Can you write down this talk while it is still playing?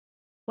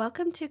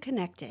Welcome to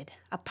Connected,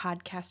 a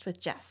podcast with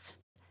Jess.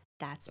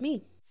 That's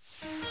me.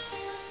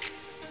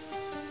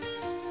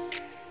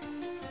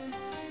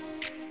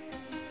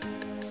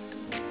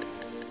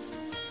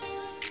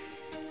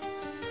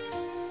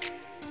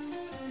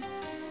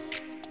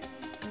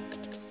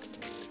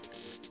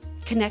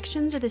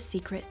 Connections are the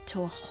secret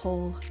to a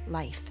whole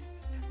life.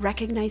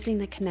 Recognizing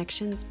the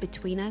connections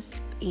between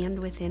us and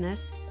within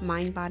us,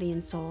 mind, body,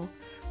 and soul,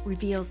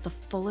 reveals the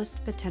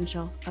fullest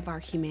potential of our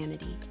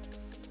humanity.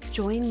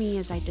 Join me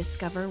as I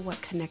discover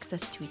what connects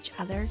us to each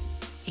other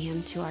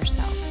and to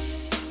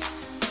ourselves.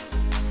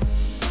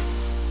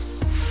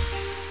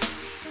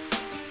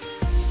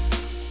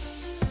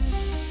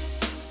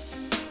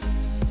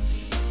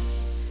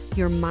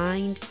 Your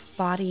mind,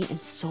 body,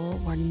 and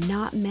soul were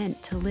not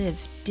meant to live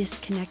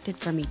disconnected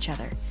from each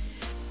other.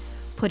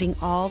 Putting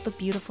all the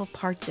beautiful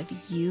parts of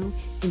you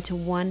into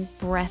one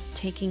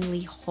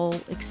breathtakingly whole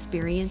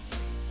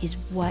experience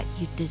is what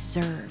you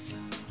deserve.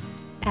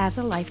 As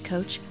a life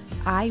coach,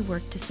 I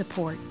work to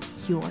support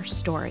your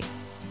story.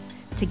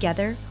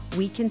 Together,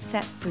 we can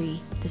set free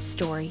the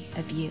story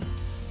of you.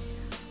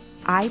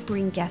 I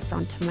bring guests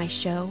onto my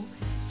show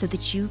so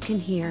that you can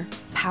hear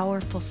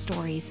powerful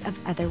stories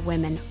of other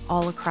women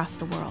all across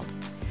the world.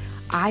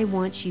 I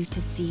want you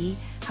to see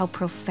how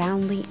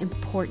profoundly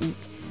important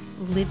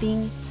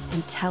living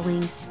and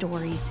telling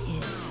stories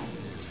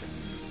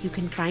is. You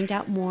can find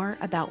out more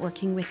about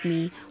working with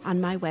me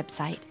on my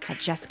website at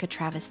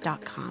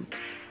jessicatravis.com.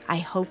 I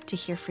hope to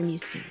hear from you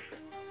soon.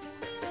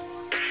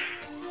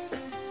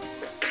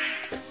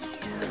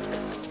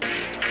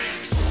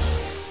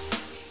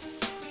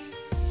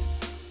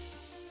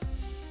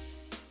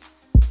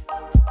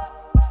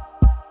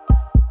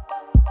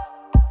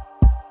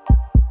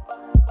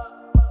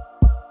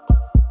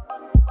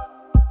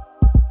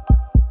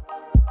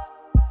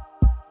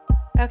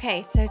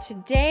 Okay, so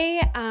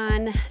today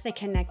on the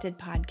Connected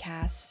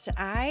podcast,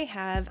 I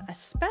have a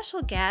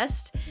special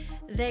guest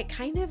that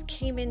kind of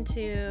came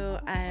into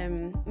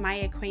my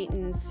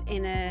acquaintance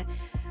in a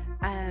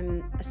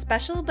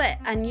special but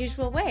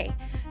unusual way.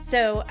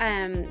 So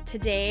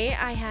today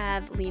I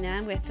have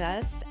Lena with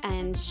us,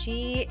 and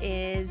she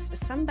is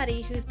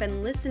somebody who's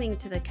been listening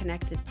to the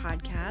Connected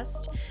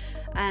podcast,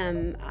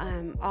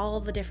 all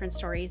the different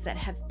stories that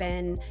have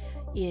been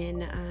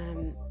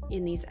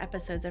in these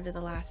episodes over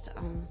the last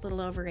little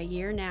over a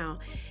year now,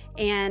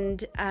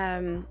 and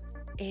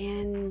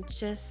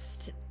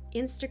just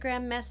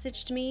Instagram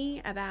messaged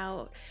me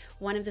about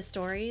one of the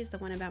stories, the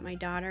one about my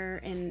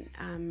daughter, and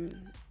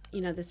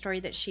the story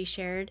that she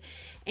shared,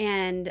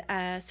 and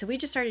so we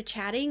just started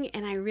chatting,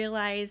 and I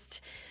realized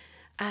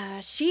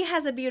she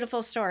has a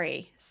beautiful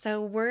story,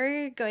 so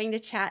we're going to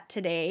chat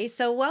today.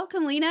 So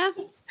welcome, Lena.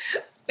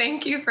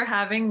 Thank you for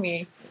having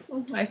me.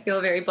 I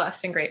feel very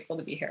blessed and grateful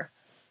to be here.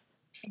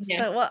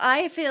 Yeah. So, well,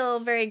 I feel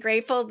very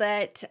grateful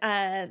that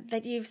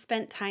you've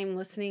spent time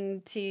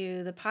listening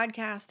to the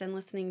podcast and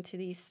listening to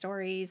these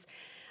stories.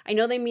 I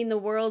know they mean the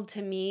world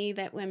to me,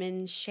 that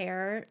women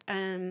share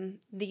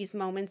these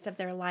moments of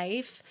their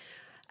life.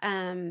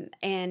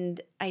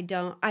 And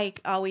I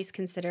always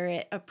consider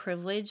it a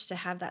privilege to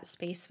have that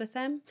space with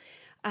them.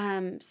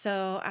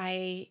 So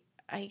I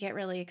get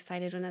really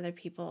excited when other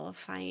people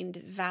find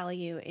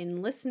value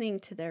in listening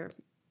to their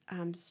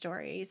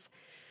stories.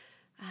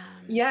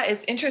 Yeah,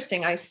 it's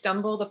interesting. I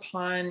stumbled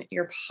upon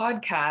your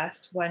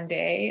podcast one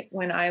day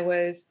when I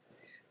was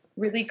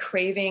really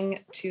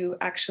craving to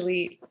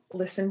actually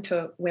listen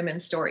to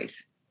women's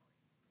stories.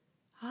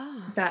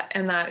 Oh. That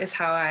is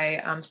how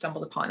I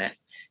stumbled upon it,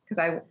 because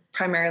I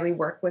primarily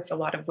work with a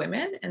lot of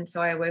women. And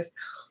so I was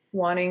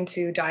wanting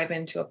to dive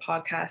into a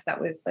podcast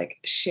that was like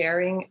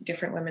sharing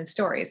different women's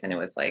stories. And it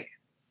was like,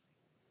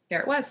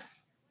 there it was.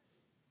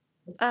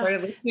 I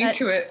started listening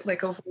to it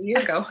like over a year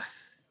ago.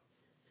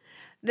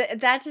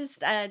 That just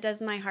does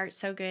my heart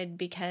so good,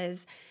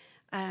 because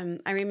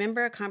I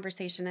remember a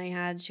conversation I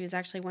had. She was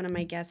actually one of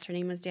my guests. Her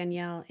name was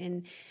Danielle,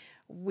 and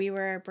we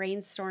were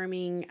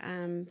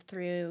brainstorming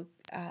through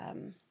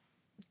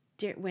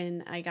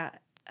when I got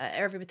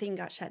everything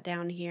got shut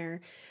down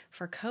here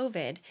for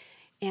COVID.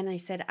 And I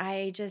said,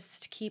 I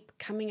just keep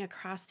coming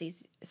across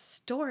these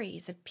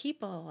stories of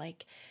people,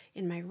 like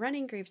in my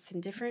running groups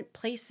and different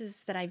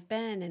places that I've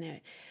been,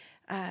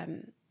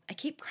 and I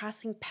keep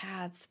crossing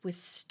paths with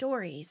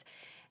stories.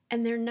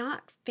 And they're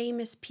not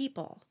famous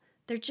people.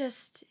 They're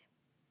just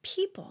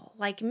people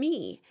like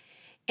me.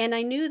 And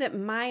I knew that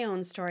my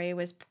own story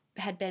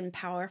had been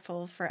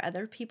powerful for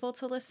other people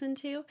to listen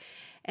to.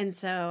 And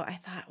so I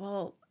thought,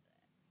 well,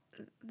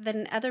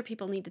 then other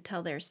people need to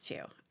tell theirs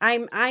too.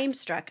 I'm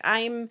struck.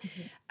 I'm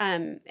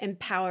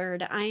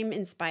empowered. I'm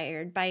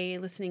inspired by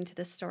listening to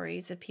the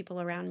stories of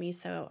people around me.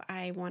 So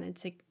I wanted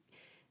to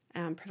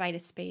provide a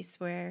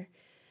space where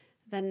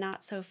the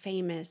not so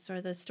famous,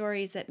 or the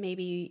stories that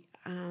maybe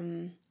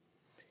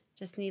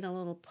just need a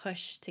little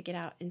push to get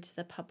out into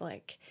the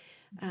public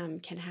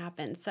can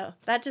happen. So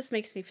that just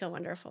makes me feel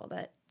wonderful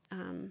that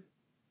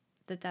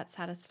that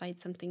satisfied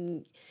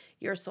something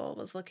your soul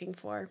was looking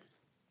for.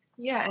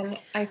 Yeah, and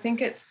I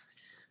think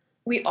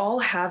we all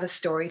have a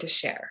story to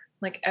share.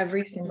 Like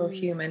every single Mm,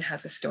 human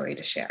has a story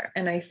to share.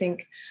 And I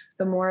think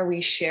the more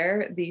we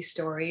share these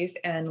stories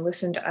and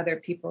listen to other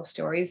people's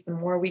stories, the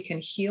more we can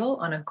heal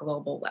on a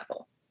global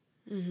level.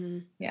 hmm.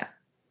 Yeah.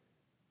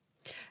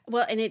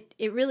 Well, and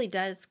it really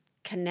does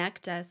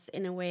connect us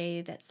in a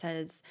way that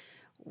says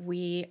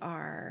we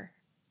are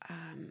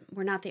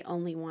we're not the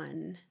only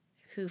one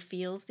who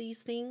feels these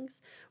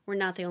things. We're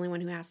not the only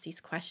one who asks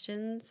these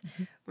questions.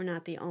 Mhm. We're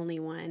not the only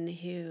one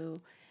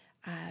who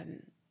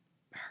um,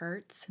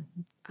 hurts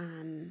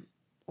Mhm.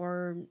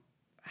 or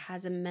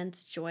has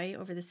immense joy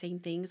over the same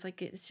things.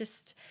 Like it's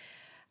just,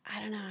 I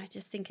don't know. I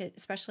just think it,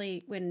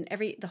 especially when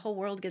the whole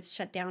world gets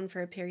shut down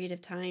for a period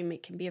of time,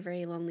 it can be a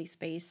very lonely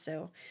space.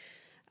 So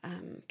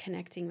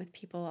connecting with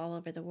people all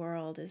over the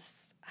world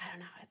is, I don't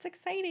know, it's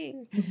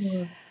exciting.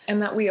 Mhm.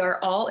 And that we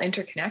are all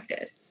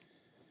interconnected,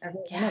 every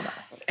one Yeah. of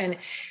us. And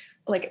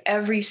like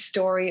every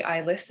story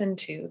I listened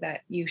to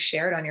that you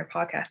shared on your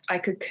podcast, I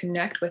could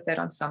connect with it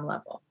on some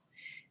level.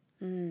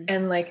 Mm,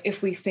 And like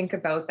if we think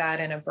about that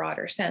in a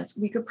broader sense,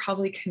 we could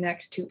probably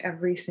connect to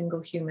every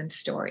single human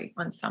story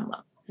on some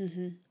level.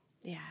 hmm.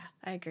 Yeah,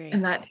 I agree.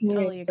 And that to me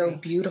Totally is so agree.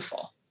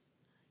 beautiful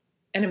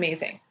and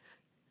amazing.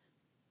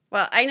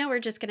 Well, I know we're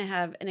just going to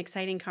have an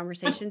exciting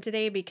conversation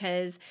today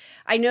because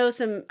I know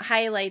some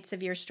highlights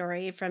of your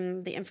story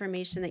from the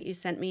information that you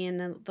sent me and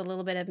the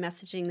little bit of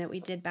messaging that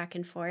we did back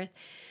and forth.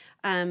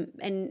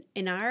 And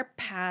in our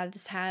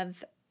paths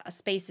have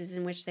spaces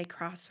in which they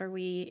cross where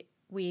we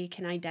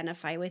can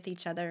identify with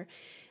each other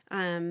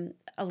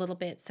a little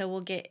bit. So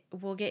we'll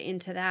get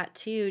into that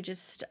too,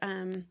 just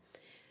in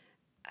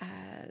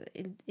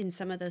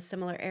some of those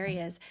similar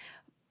areas.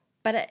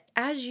 But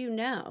as you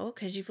know,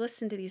 because you've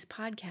listened to these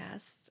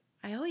podcasts,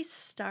 I always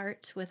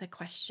start with a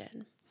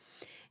question.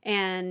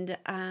 And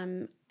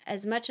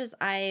as much as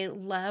I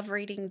love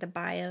reading the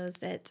bios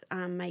that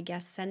my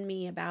guests send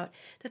me about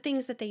the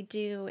things that they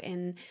do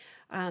and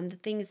the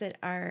things that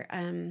are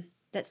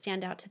that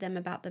stand out to them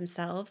about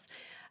themselves,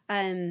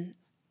 um,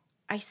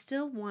 I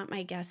still want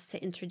my guests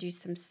to introduce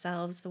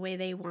themselves the way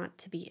they want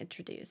to be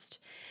introduced.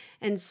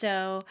 And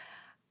so,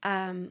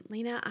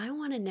 Lena, I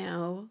want to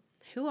know,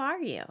 who are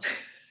you?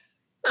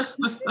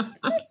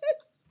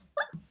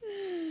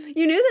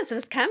 You knew this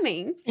was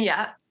coming.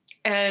 Yeah.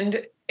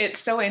 And it's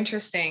so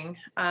interesting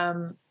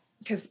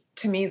because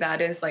to me,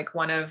 that is like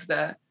one of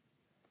a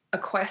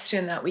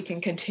question that we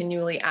can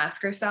continually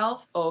ask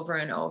ourselves over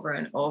and over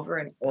and over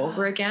and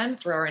over Oh, again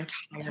for our entire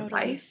totally.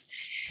 life.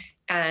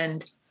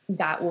 And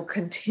that will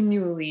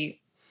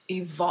continually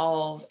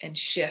evolve and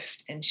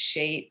shift and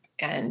shape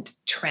and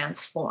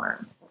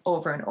transform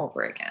over and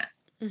over again.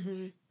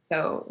 Hmm.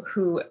 So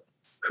who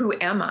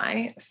am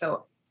I?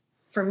 So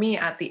for me,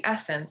 at the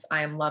essence,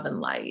 I am love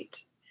and light.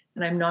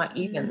 And I'm not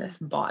even Mm. this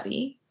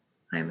body.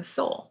 I'm a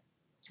soul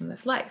in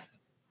this life.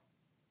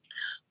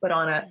 But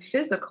on a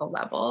physical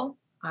level,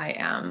 I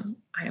am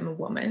a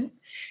woman.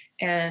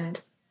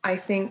 And I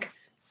think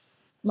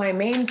my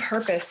main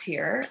purpose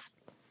here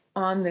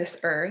on this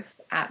earth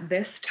at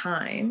this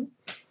time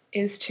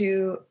is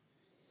to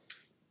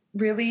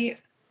really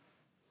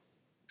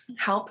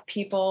help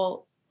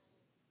people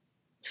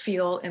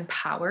feel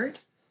empowered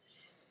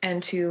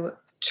and to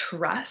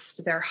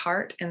trust their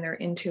heart and their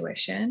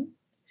intuition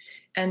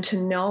and to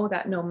know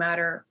that no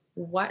matter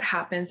what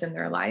happens in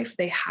their life,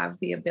 they have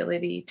the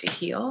ability to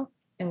heal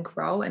and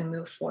grow and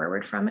move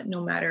forward from it,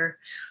 no matter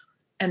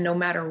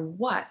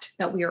what,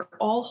 that we are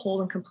all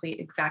whole and complete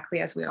exactly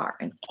as we are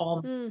in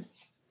all Mm.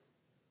 moments.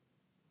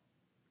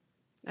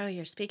 Oh,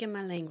 you're speaking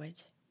my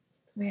language.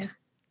 Yeah.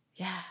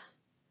 Yeah.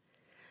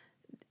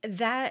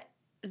 That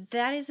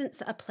that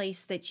isn't a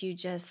place that you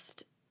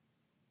just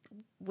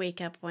wake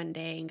up one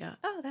day and go,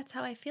 "Oh, that's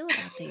how I feel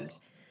about things."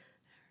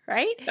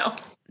 Right? No.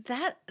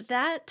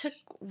 That took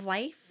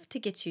life to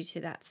get you to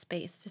that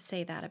space to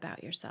say that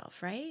about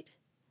yourself, right?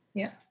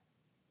 Yeah.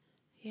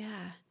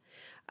 Yeah.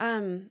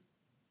 Um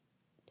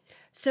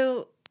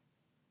so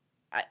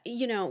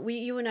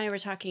you and I were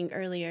talking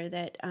earlier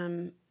that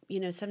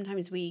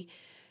sometimes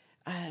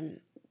um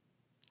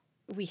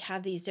we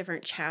have these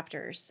different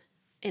chapters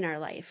in our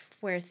life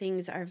where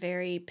things are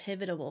very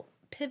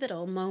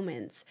pivotal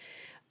moments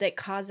that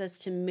cause us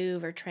to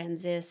move or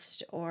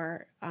transist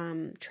or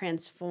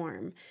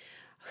transform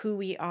who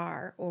we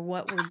are or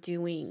what we're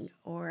doing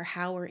or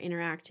how we're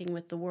interacting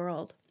with the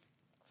world.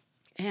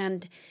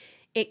 And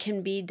it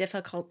can be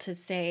difficult to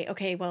say,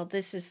 okay, well,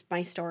 this is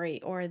my story,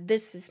 or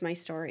this is my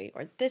story,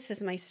 or this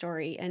is my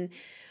story. And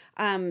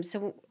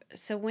so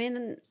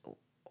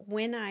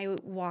when I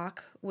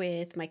walk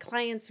with my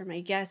clients or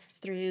my guests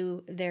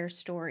through their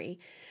story,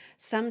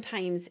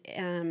 sometimes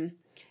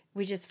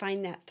we just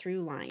find that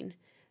through line,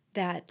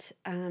 that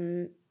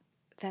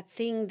that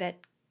thing that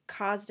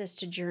caused us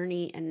to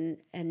journey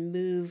and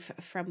move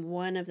from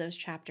one of those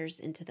chapters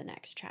into the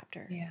next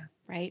chapter, Yeah.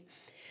 right?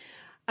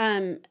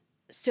 Um,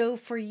 so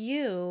for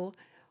you,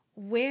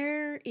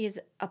 where is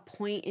a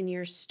point in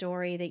your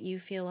story that you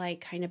feel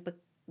like kind of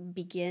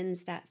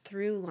begins that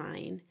through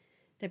line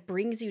that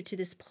brings you to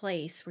this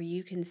place where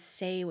you can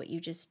say what you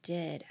just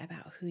did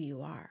about who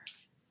you are?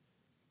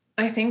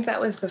 I think that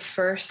was the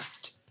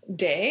first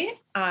day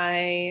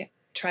I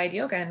tried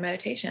yoga and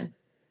meditation.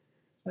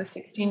 I was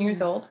 16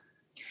 years old,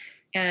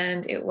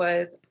 and it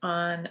was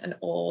on an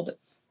old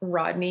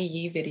Rodney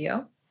Yee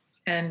video.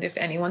 And if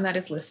anyone that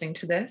is listening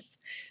to this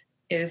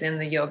is in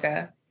the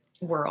yoga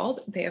world,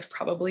 they have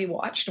probably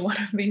watched one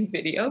of these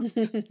videos.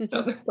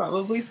 So they're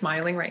probably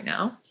smiling right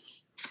now.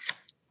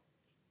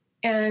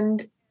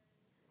 And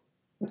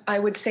I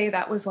would say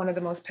that was one of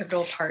the most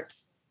pivotal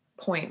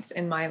points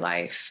in my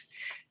life,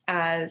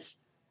 as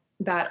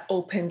that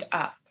opened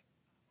up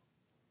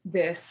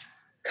this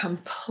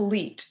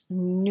complete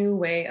new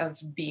way of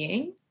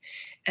being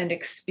and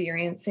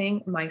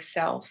experiencing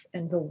myself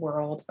and the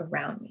world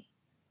around me.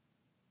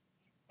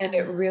 And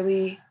it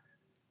really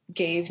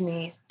gave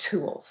me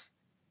tools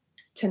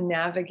to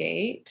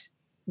navigate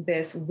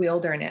this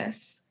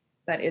wilderness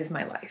that is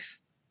my life.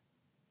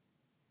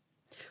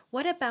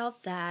 What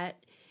about that?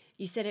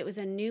 You said it was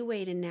a new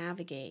way to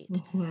navigate.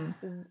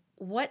 Mm-hmm.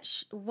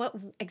 What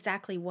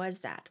exactly was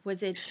that?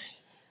 Was it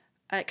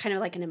kind of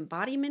like an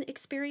embodiment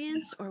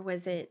experience, or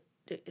was it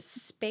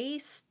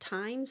space,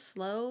 time,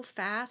 slow,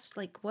 fast?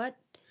 Like what?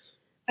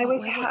 I What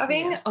was was it for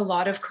having you? a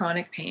lot of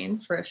chronic pain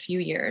for a few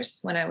years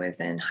when I was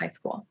in high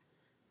school.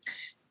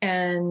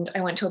 And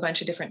I went to a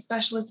bunch of different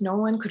specialists. No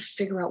one could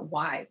figure out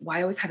why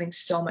I was having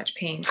so much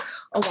pain.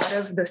 A lot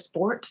of the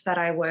sports that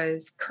I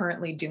was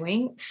currently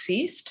doing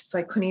ceased. So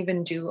I couldn't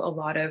even do a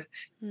lot of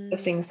the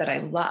things that I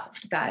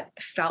loved that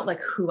felt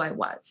like who I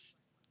was.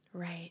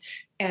 Right.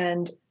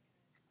 And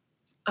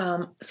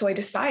so I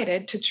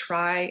decided to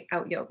try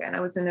out yoga. And I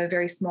was in a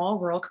very small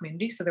rural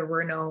community. So there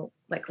were no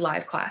like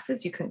live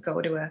classes. You couldn't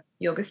go to a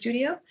yoga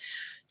studio.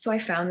 So I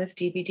found this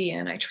DVD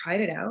and I tried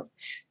it out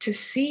to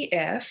see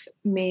if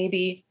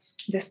maybe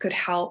this could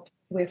help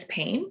with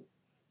pain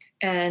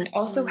and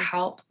also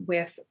help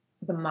with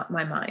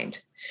my mind.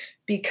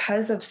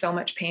 Because of so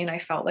much pain, I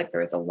felt like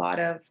there was a lot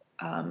of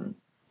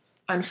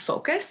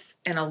unfocus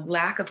and a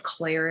lack of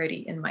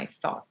clarity in my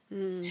thought.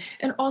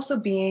 And also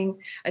being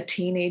a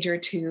teenager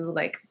too,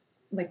 like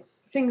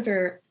things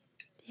are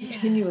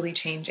continually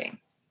changing.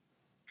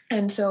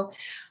 And so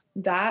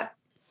that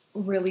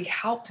really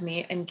helped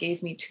me and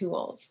gave me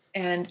tools.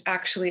 And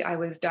actually, I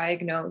was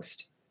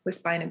diagnosed with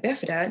spina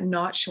bifida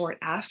not short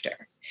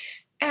after.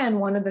 And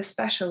one of the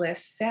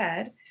specialists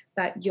said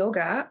that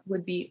yoga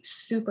would be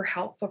super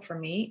helpful for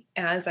me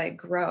as I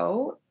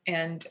grow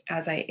and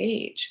as I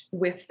age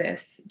with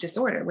this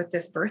disorder, with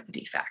this birth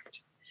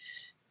defect.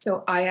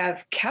 So I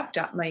have kept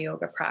up my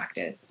yoga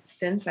practice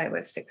since I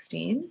was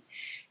 16.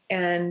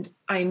 And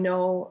I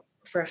know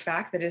for a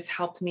fact that it has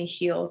helped me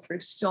heal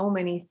through so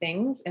many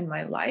things in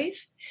my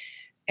life,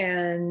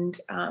 and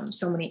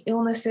so many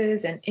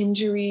illnesses and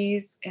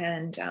injuries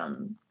and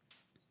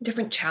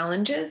different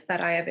challenges that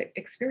I have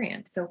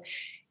experienced. So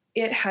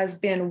it has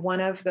been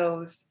one of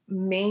those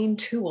main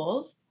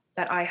tools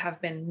that I have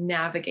been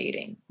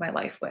navigating my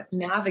life with,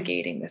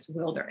 navigating this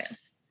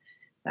wilderness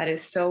that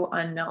is so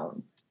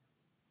unknown.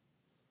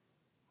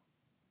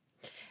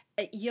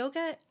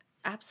 Yoga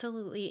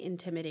absolutely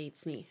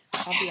intimidates me.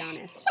 I'll be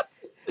honest.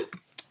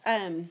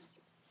 And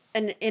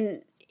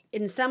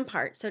in some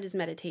part, so does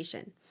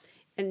meditation.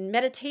 And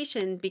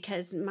meditation,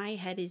 because my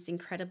head is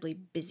incredibly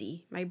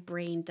busy, my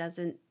brain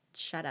doesn't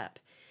shut up.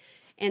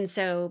 And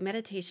so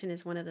meditation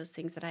is one of those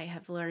things that I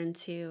have learned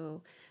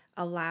to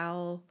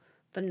allow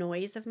the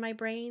noise of my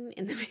brain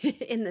in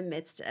the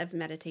midst of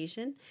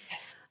meditation.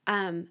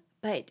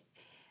 But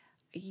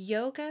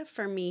yoga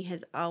for me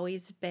has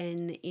always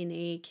been in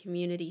a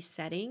community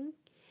setting,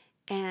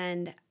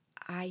 and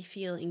I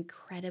feel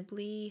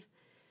incredibly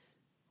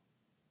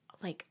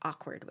like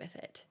awkward with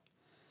it.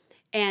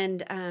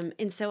 And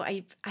so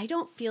I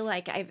don't feel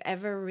like I've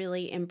ever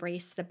really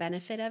embraced the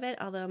benefit of it.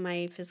 Although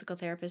my physical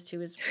therapist, who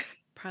was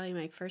probably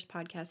my first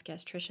podcast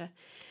guest, Trisha,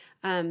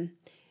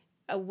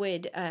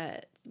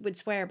 would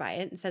swear by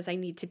it and says I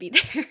need to be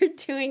there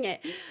doing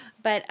it.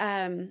 But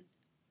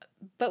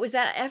was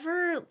that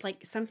ever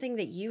like something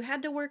that you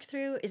had to work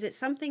through? Is it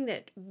something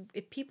that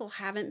if people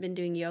haven't been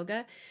doing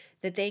yoga,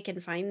 that they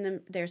can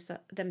find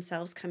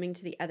themselves coming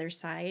to the other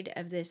side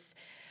of this?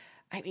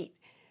 I mean,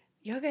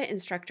 yoga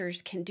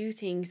instructors can do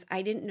things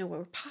I didn't know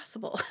were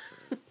possible.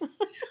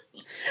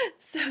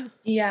 So,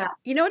 yeah,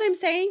 you know what I'm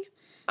saying?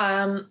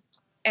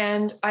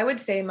 And I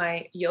would say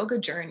my yoga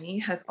journey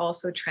has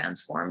also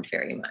transformed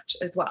very much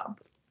as well.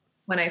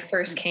 When I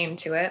first came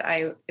to it,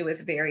 it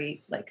was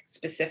very like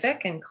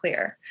specific and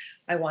clear.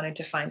 I wanted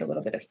to find a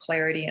little bit of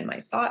clarity in my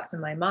thoughts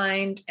and my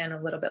mind and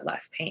a little bit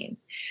less pain.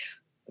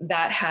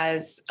 That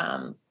has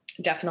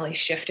definitely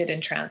shifted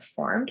and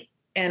transformed.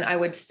 And I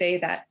would say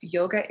that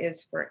yoga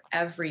is for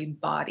every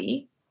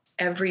body.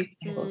 Every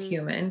single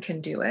human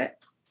can do it.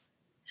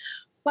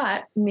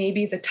 But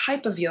maybe the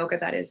type of yoga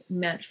that is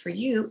meant for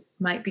you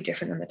might be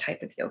different than the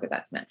type of yoga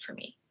that's meant for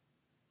me.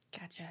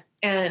 Gotcha.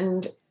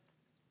 And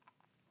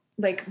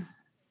like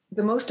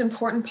the most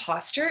important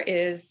posture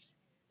is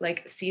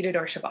like seated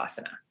or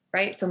shavasana,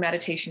 right? So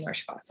meditation or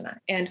shavasana.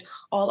 And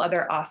all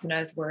other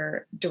asanas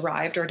were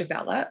derived or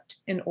developed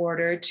in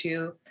order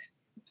to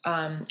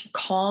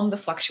calm the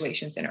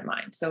fluctuations in our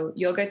mind. So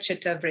Yoga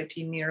Chitta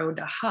Vritti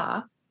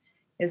Nirodha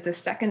is the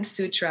second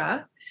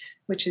sutra,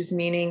 which is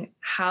meaning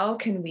how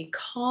can we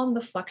calm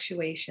the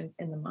fluctuations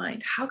in the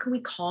mind? How can we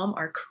calm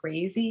our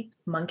crazy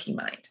monkey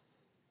mind?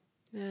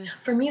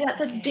 For me, that's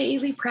a Okay.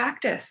 daily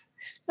practice.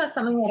 It's not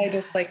something that I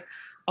just Yeah. like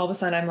all of a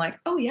sudden I'm like,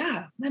 oh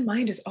yeah, my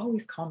mind is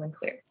always calm and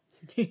clear.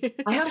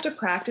 I have to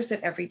practice it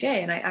every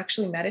day. And I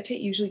actually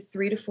meditate usually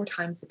 3 to 4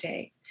 times a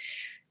day.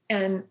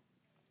 And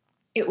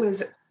it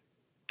was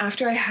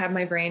after I had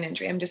my brain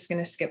injury, I'm just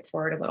going to skip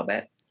forward a little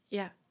bit.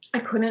 Yeah. I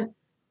couldn't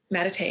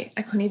meditate.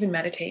 I couldn't even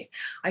meditate.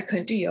 I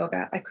couldn't do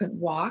yoga. I couldn't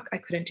walk. I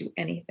couldn't do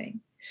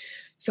anything.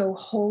 So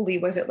holy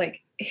was it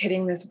like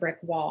hitting this brick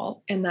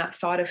wall and that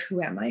thought of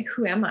who am I?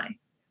 Who am I?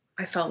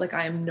 I felt like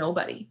I am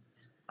nobody.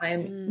 I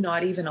am Mm.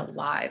 not even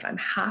alive. I'm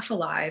half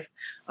alive.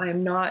 I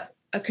am not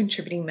a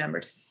contributing member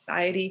to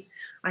society.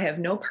 I have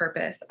no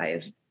purpose.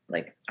 I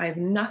have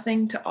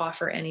nothing to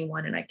offer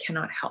anyone and I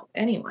cannot help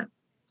anyone.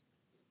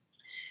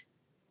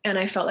 And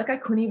I felt like I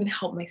couldn't even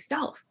help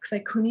myself because I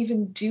couldn't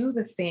even do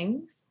the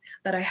things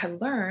that I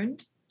had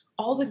learned.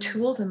 All the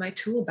tools in my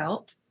tool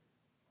belt,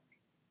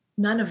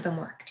 none of them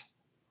worked.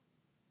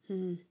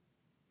 Mm.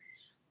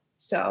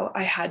 So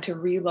I had to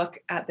relook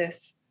at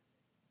this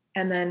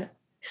and then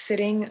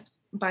sitting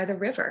by the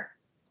river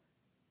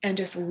and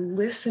just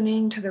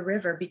listening to the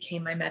river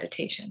became my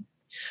meditation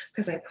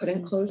because I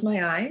couldn't close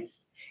my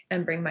eyes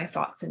and bring my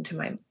thoughts into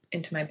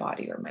my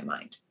body or my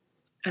mind.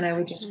 And I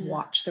would just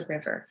watch the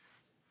river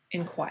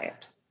in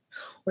quiet.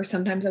 Or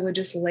sometimes I would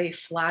just lay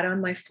flat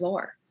on my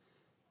floor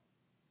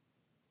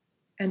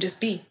and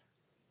just be.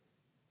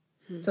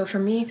 So for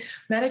me,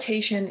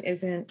 meditation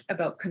isn't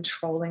about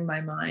controlling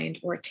my mind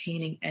or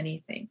attaining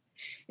anything.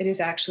 It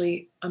is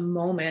actually a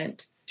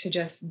moment to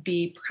just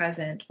be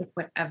present with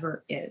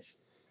whatever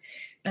is.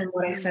 And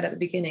what I said at the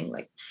beginning,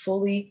 like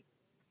fully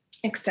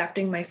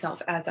accepting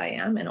myself as I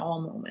am in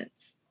all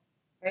moments,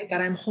 right?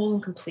 That I'm whole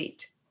and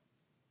complete,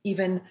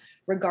 even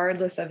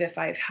regardless of if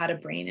I've had a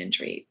brain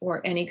injury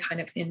or any kind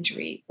of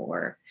injury,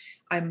 or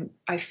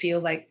I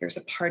feel like there's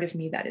a part of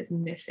me that is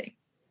missing.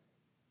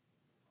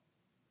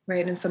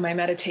 Right. And so my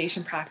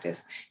meditation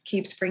practice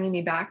keeps bringing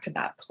me back to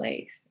that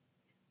place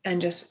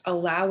and just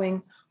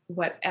allowing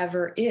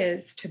whatever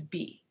is to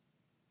be.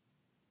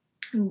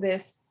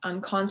 This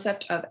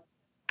concept of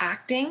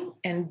acting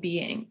and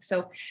being.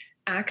 So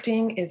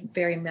acting is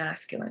very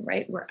masculine,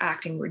 right? We're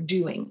acting, we're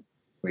doing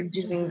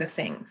the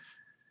things,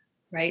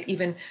 right?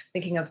 Even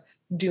thinking of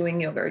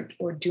doing yoga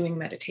or doing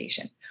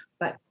meditation.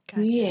 But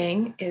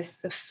being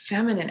is the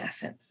feminine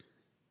essence,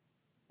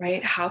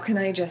 right? How can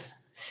I just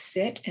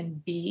sit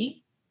and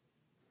be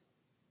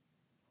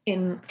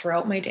in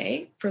throughout my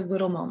day for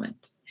little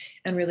moments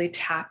and really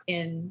tap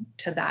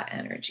into that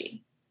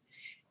energy?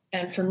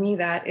 And for me,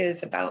 that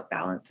is about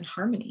balance and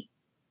harmony.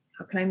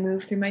 How can I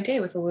move through my day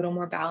with a little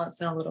more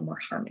balance and a little more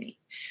harmony?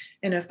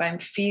 And if I'm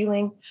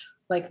feeling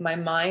like my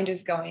mind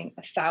is going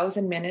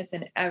 1,000 minutes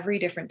in every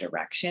different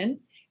direction,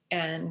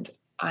 and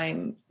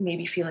I'm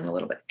maybe feeling a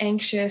little bit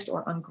anxious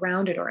or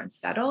ungrounded or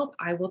unsettled,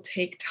 I will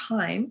take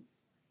time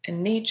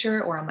in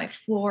nature or on my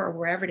floor or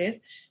wherever it is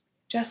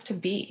just to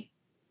be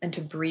and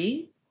to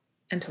breathe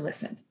and to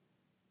listen.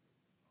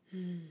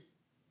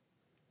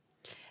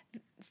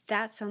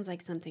 That sounds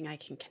like something I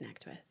can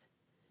connect with.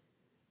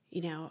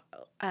 You know,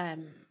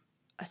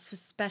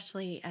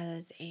 especially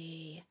as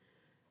I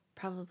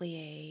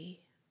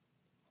probably,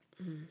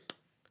 now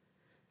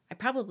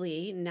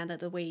that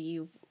the way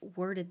you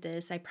worded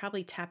this, I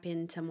probably tap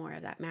into more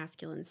of that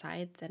masculine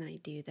side than I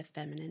do the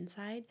feminine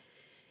side.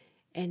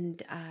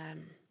 And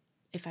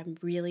if I'm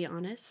really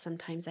honest,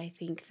 sometimes I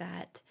think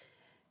that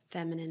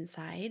feminine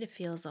side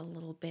feels a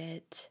little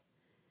bit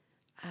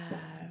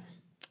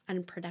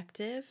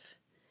unproductive,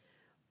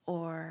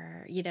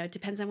 or it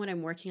depends on what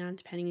I'm working on.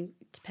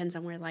 Depends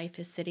on where life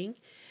is sitting.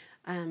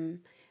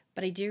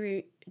 But I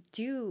do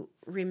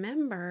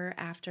remember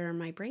after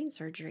my brain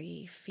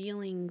surgery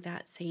feeling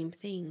that same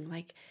thing.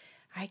 Like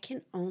I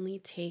can only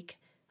take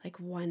like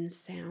one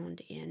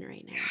sound in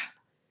right now,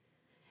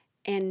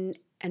 and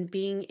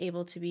being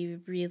able to be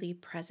really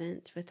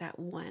present with that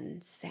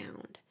one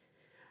sound.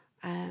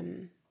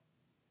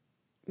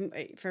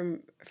 For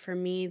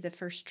me, the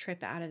first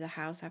trip out of the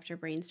house after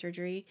brain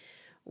surgery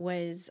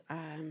was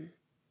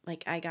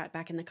like I got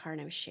back in the car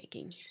and I was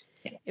shaking.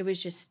 Yeah. It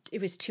was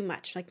too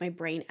much. Like my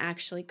brain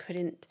actually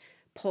couldn't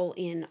pull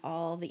in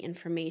all the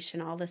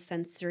information, all the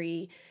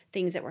sensory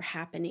things that were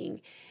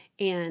happening.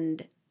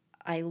 And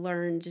I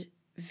learned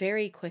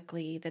very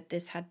quickly that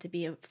this had to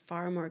be a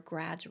far more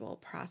gradual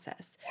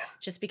process.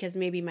 Just because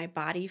maybe my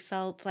body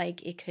felt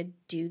like it could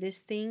do this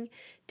thing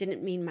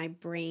didn't mean my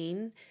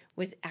brain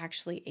was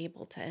actually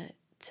able to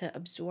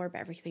absorb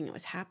everything that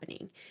was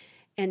happening.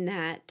 And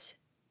that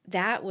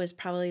was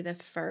probably the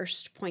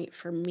first point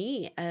for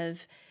me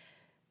of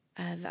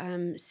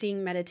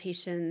seeing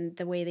meditation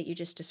the way that you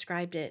just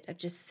described it, of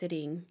just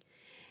sitting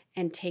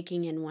and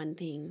taking in one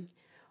thing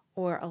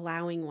or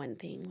allowing one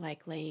thing,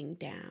 like laying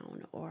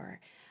down or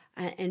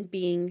and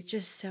being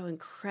just so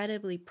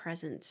incredibly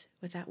present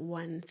with that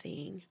one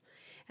thing.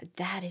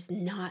 That is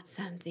not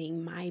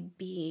something my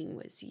being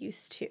was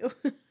used to.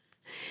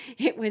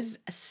 It was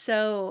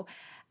so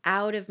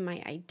out of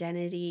my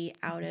identity,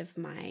 out of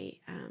my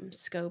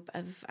scope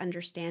of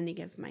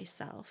understanding of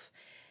myself.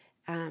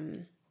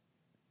 Um,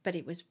 but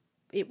it was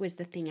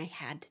the thing I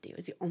had to do. It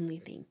was the only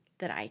thing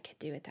that I could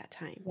do at that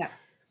time. Yeah.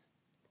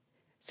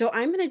 So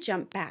I'm going to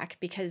jump back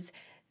because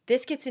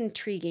this gets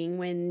intriguing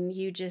when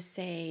you just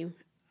say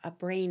a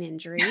brain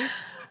injury.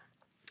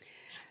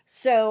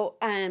 So,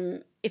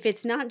 if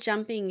it's not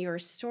jumping your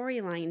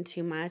storyline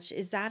too much,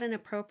 is that an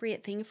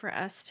appropriate thing for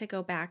us to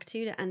go back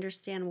to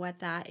understand what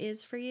that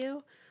is for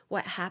you?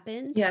 What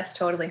happened? Yes,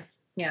 totally.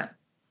 Yeah.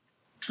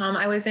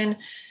 I was in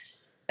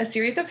a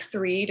series of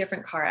 3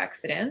 different car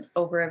accidents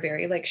over a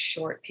very like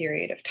short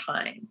period of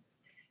time.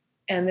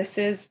 And this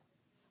is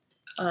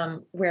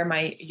where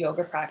my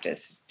yoga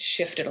practice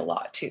shifted a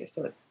lot too.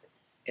 So it's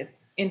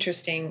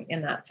interesting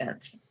in that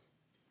sense.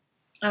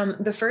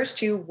 The first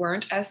 2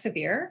 weren't as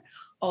severe,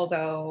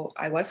 although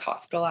I was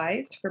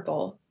hospitalized for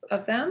both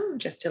of them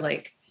just to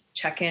like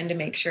check in to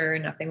make sure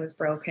nothing was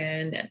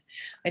broken. And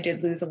I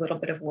did lose a little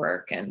bit of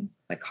work and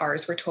my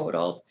cars were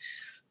totaled.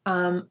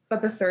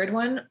 But the third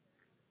one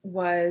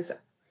was,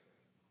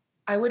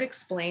 I would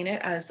explain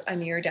it as a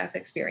near death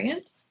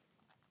experience.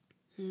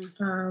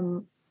 Hmm.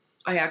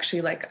 I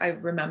actually I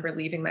remember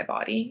leaving my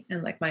body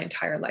and like my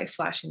entire life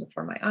flashing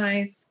before my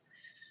eyes.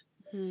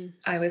 Hmm.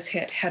 I was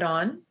hit head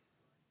on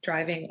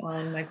driving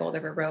on my Gold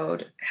River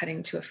Road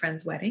heading to a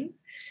friend's wedding.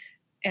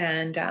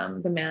 And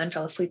the man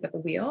fell asleep at the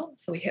wheel.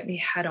 So he hit me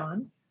head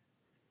on.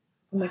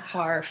 My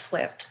car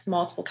flipped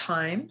multiple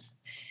times.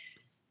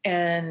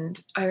 And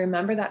I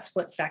remember that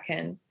split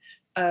second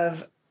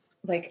of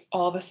like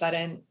all of a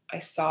sudden I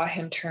saw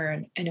him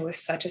turn and it was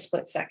such a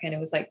split second. It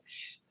was like,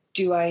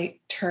 do I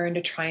turn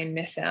to try and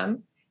miss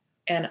him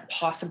and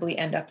possibly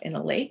end up in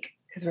a lake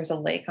because there's a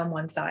lake on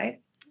one side?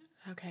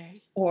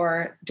 Okay.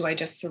 Or do I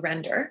just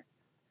surrender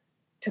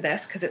to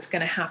this because it's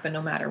going to happen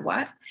no matter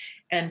what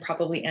and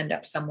probably end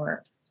up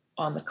somewhere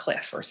on the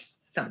cliff or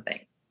something?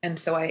 And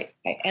so I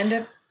end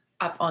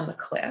up on the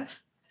cliff,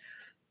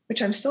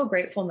 which I'm still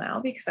grateful now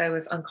because I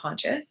was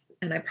unconscious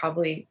and I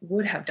probably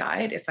would have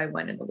died if I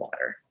went in the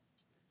water.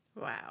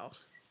 Wow.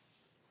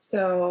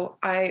 So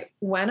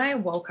when I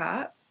woke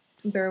up,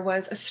 there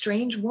was a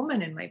strange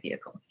woman in my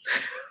vehicle.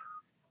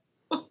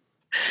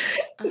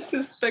 This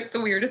is like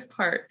the weirdest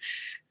part.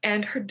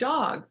 And her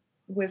dog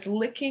was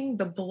licking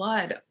the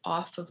blood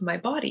off of my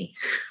body.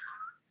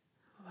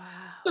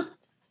 Wow.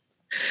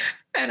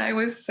 And I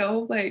was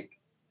so like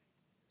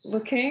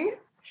looking,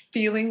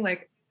 feeling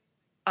like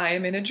I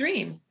am in a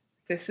dream.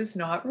 This is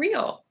not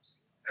real.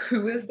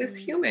 Who is this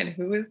human?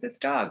 Who is this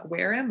dog?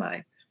 Where am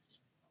I?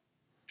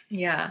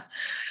 Yeah.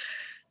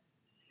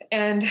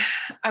 And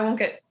I won't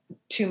get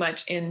too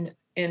much into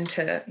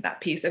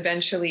that piece.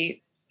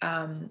 Eventually,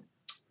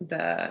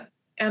 the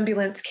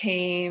ambulance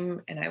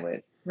came and I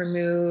was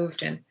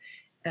removed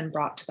and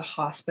brought to the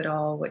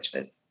hospital, which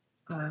was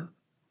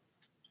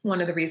one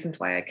of the reasons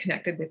why I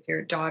connected with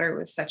your daughter. It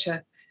was such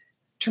a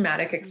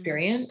traumatic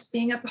experience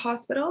being at the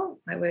hospital.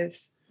 I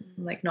was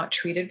like not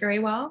treated very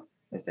well.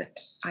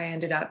 I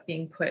ended up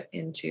being put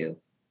into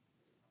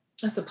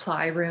a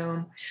supply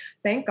room.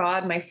 Thank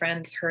God my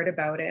friends heard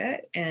about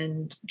it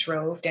and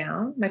drove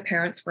down. My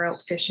parents were out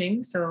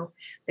fishing, so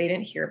they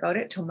didn't hear about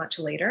it till much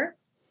later.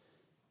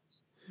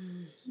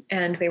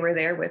 And they were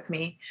there with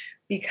me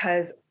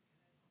because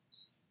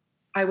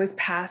I was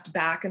passed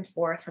back and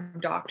forth from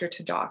doctor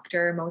to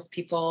doctor. Most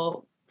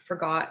people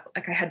forgot,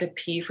 like I had to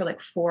pee for like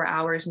 4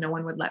 hours. No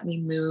one would let me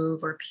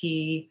move or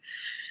pee.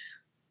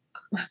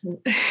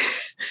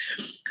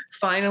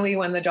 Finally,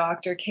 when the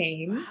doctor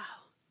came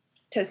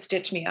to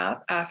stitch me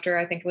up after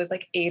I think it was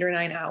like 8 or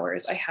 9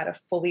 hours, I had a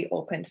fully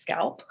open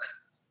scalp.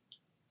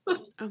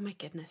 Oh my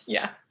goodness.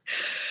 Yeah.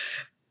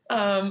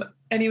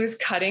 And he was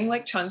cutting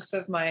like chunks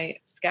of my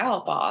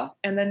scalp off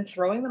and then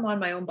throwing them on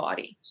my own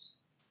body.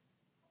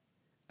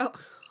 Oh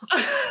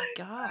my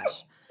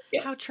gosh.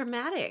 Yeah. How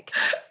traumatic.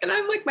 And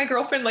I'm like, my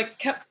girlfriend like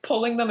kept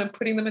pulling them and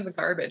putting them in the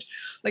garbage.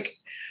 Like,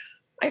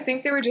 I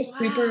think they were just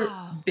super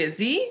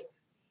busy,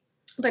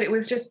 but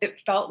it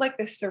felt like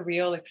this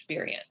surreal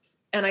experience.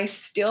 And I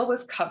still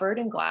was covered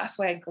in glass.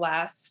 So I had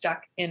glass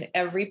stuck in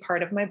every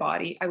part of my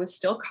body. I was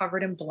still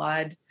covered in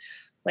blood,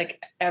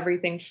 like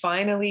everything.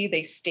 Finally,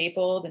 they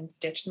stapled and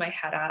stitched my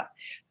head up.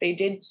 They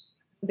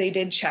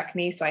did check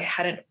me. So I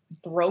hadn't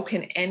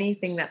broken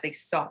anything that they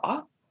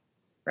saw.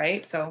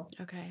 Right. So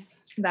okay,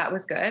 that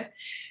was good.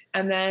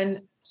 And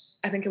then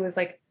I think it was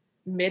like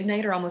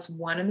midnight or almost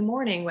 1 a.m.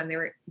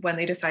 when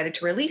they decided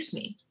to release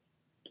me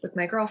with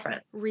my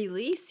girlfriend.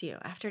 Release you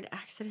after an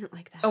accident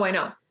like that? Oh, I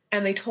know.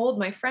 And they told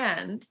my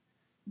friends,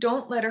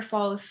 don't let her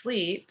fall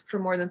asleep for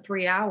more than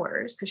 3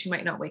 hours because she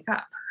might not wake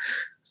up.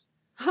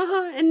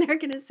 And they're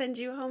going to send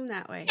you home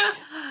that way.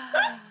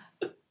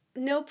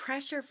 No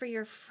pressure for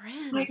your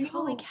friends.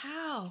 Holy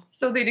cow.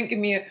 So they didn't give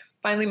me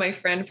finally my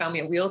friend found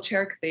me a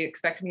wheelchair because they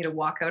expected me to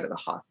walk out of the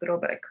hospital,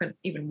 but I couldn't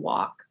even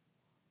walk.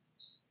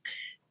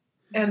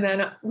 And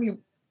then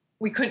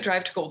we couldn't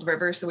drive to Gold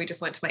River, so we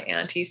just went to my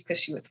auntie's because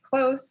she was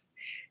close.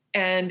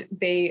 And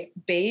they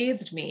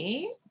bathed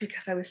me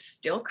because I was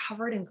still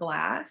covered in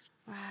glass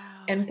Wow.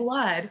 and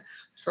blood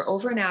for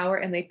over an hour.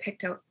 And they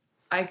picked out,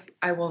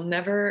 I will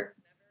never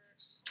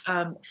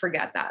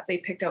forget that. They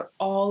picked out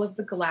all of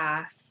the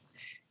glass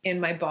in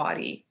my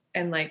body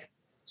and like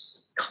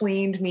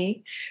cleaned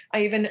me.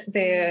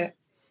 The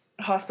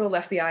hospital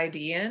left the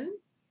ID in.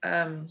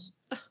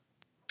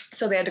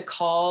 So they had to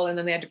call and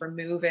then they had to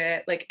remove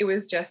it. Like it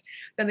was just,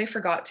 then they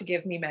forgot to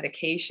give me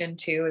medication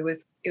too.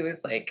 It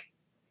was like,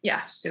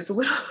 yeah, it was a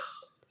little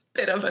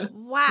bit of a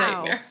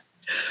nightmare.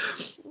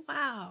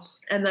 Wow.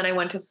 And then I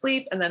went to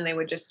sleep and then they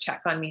would just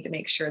check on me to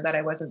make sure that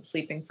I wasn't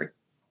sleeping for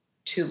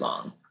too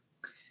long,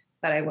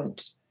 that I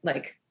wouldn't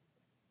like,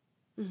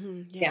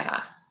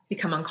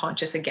 become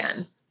unconscious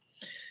again.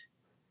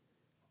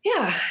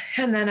 Yeah.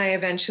 And then I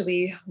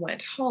eventually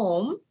went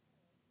home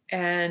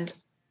and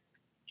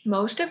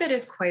most of it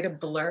is quite a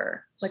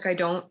blur. Like I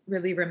don't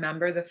really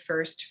remember the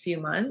first few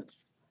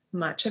months,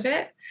 much of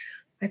it.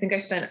 I think I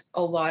spent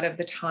a lot of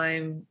the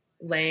time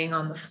laying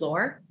on the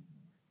floor.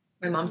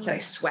 My mom said I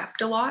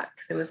swept a lot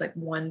because it was like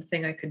one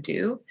thing I could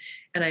do.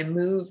 And I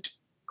moved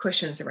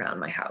cushions around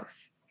my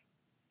house.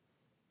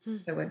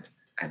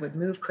 I would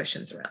move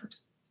cushions around.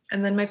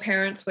 And then my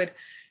parents would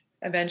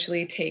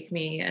eventually take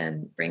me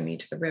and bring me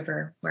to the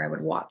river where I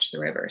would watch the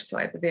river. So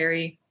I have a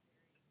very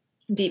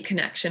deep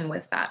connection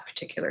with that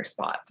particular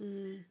spot.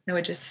 I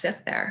would just sit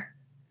there.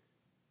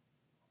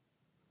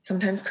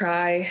 Sometimes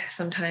cry,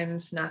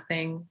 sometimes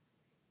nothing.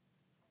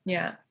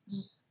 Yeah.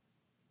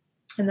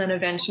 And then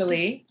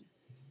eventually,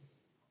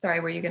 sorry,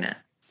 were you gonna?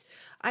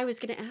 I was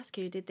gonna ask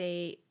you, did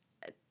they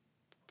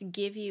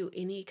give you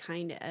any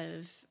kind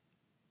of,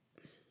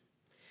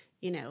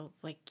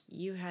 like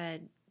you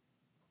had,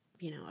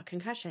 a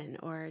concussion,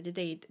 or did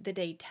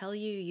they tell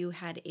you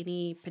had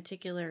any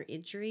particular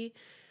injury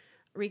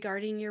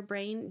regarding your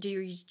brain?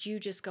 Did you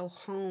just go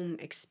home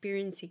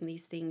experiencing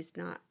these things,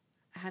 not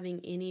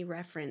having any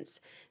reference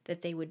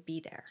that they would be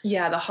there?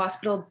 Yeah, the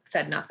hospital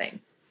said nothing.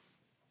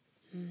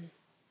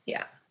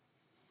 Yeah.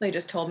 They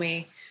just told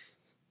me,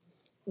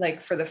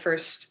 like, for the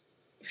first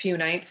few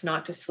nights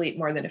not to sleep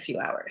more than a few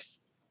hours.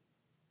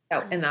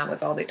 And that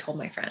was all they told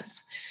my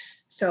friends.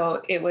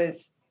 So it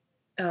was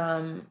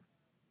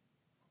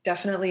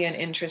definitely an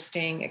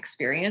interesting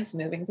experience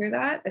moving through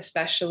that,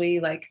 especially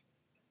like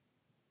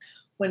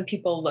when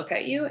people look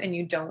at you and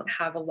you don't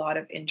have a lot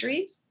of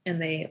injuries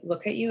and they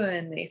look at you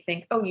and they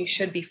think, oh, you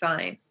should be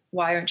fine.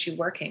 Why aren't you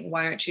working?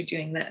 Why aren't you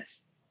doing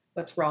this?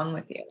 What's wrong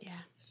with you? Yeah.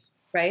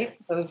 Right?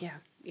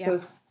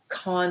 Those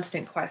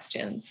constant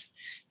questions,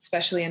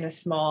 especially in a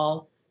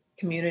small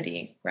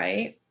community,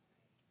 right?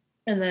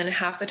 And then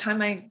half the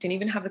time I didn't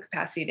even have the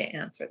capacity to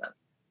answer them.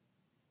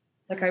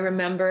 Like I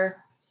remember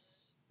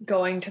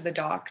going to the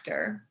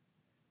doctor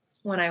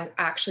when I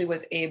actually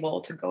was able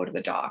to go to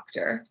the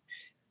doctor,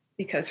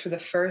 because for the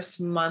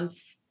first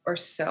month or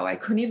so, I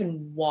couldn't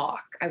even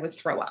walk. I would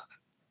throw up.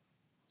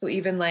 So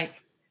even like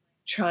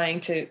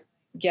trying to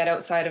get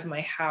outside of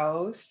my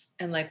house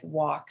and like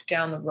walk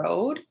down the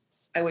road,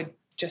 I would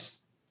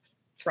just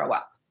throw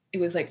up. It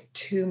was like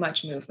too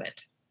much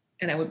movement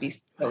and I would be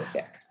so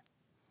sick.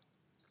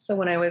 So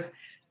when I was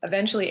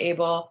eventually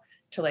able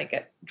to like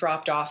get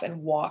dropped off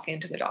and walk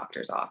into the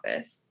doctor's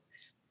office,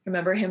 I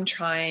remember him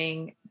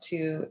trying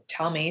to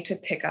tell me to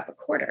pick up a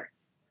quarter.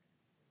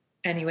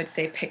 And he would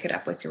say, pick it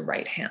up with your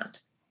right hand.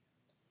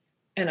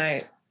 And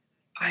I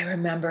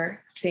remember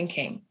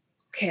thinking,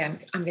 okay, I'm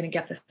going to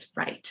get this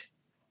right.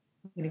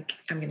 I'm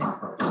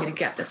going to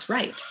get this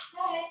right.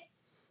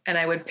 And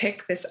I would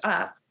pick this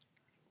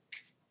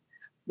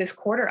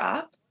quarter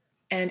up,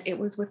 and it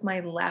was with my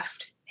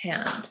left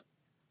hand.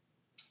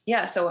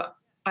 Yeah. So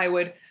I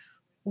would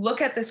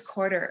look at this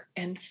quarter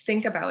and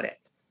think about it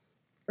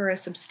for a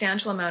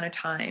substantial amount of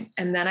time.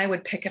 And then I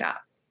would pick it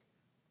up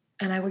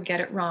and I would get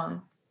it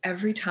wrong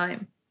every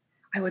time.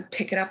 I would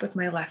pick it up with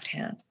my left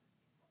hand.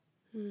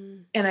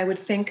 And I would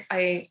think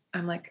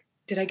I'm like,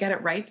 did I get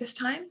it right this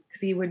time?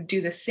 Because he would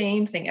do the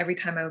same thing every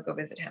time I would go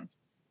visit him.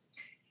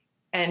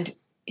 And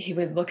he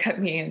would look at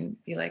me and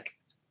be like,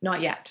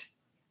 not yet.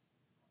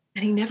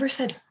 And he never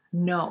said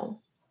no.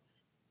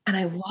 And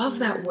I love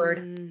that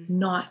word,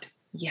 not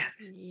yet.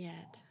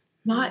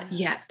 Not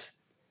yet.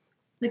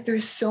 Like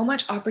there's so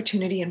much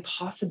opportunity and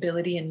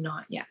possibility in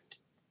not yet.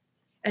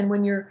 And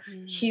when you're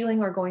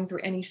healing or going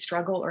through any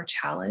struggle or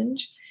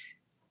challenge,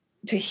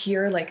 to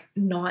hear like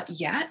not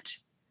yet,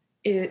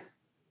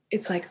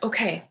 it's like,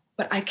 okay,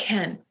 but I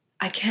can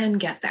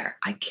get there.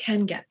 I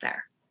can get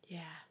there.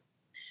 Yeah.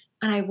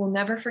 And I will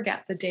never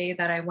forget the day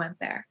that I went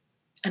there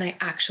and I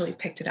actually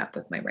picked it up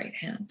with my right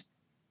hand.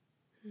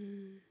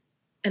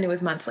 And it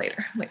was months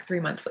later, like 3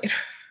 months later.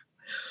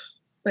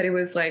 But it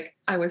was like,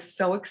 I was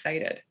so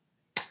excited.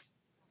 I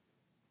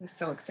was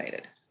so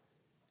excited.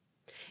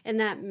 And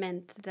that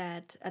meant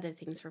that other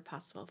things were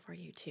possible for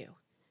you too.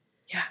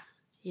 Yeah.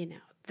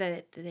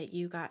 That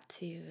you got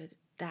to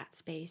that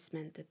space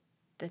meant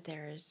that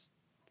there's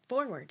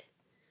forward.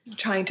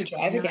 Trying to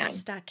drive again. Not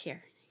stuck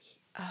here.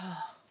 Oh,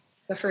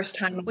 The first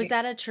time, was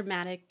that a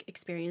traumatic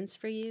experience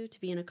for you to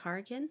be in a car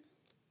again?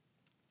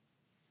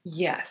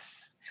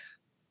 yes.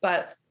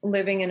 But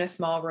living in a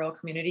small rural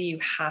community, you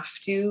have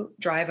to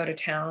drive out of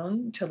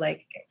town to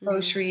like get Mm-hmm.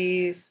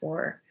 groceries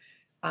or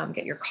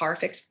get your car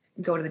fixed,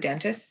 go to the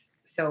dentist.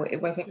 So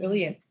it wasn't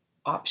really an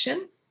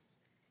option,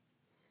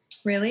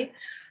 really.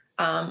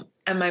 And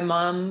my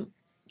mom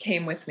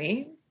came with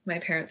me. My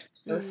parents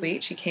were so Mm-hmm.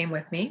 sweet. She came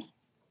with me.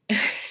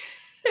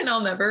 And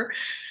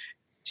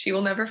she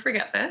will never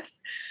forget this.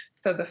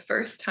 So the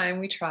first time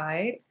we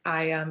tried,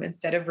 I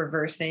instead of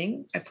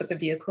reversing, I put the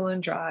vehicle in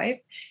drive,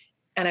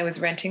 and I was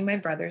renting my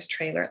brother's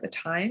trailer at the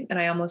time, and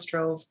I almost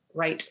drove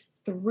right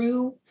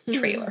through the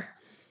trailer.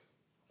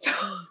 So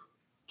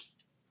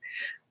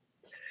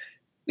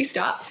we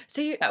stopped.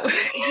 So your That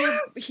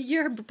was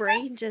your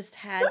brain just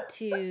had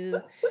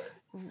to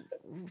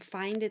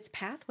find its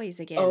pathways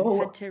again, had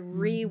oh, to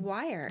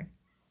rewire.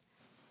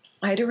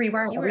 I had to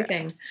rewire You were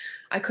everything.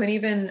 I couldn't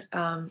even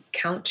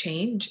count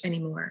change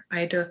anymore.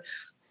 I had to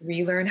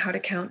relearn how to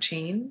count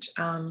change.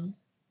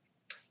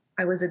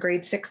 I was a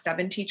grade 6,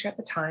 7 teacher at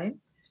the time.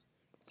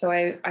 So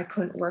I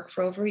couldn't work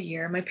for over a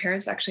year. My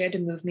parents actually had to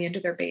move me into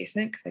their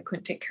basement because I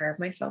couldn't take care of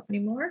myself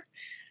anymore.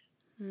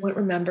 Wouldn't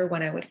Mm. remember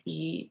when I would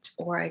eat,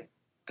 or I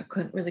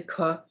couldn't really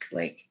cook.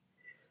 Like,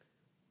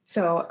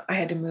 so I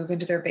had to move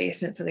into their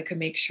basement so they could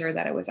make sure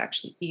that I was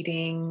actually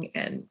eating.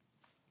 And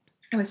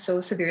I was so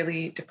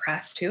severely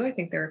depressed too. I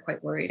think they were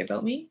quite worried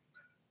about me.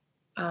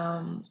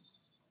 Um,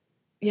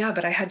 yeah,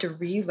 but I had to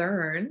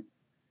relearn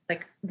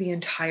like the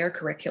entire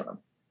curriculum.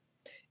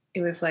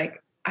 It was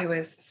like I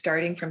was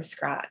starting from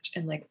scratch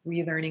and like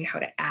relearning how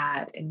to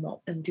add and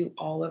do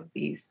all of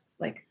these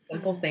like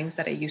simple Mm. things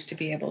that I used to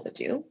be able to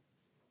do.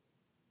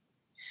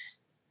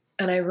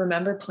 And I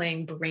remember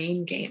playing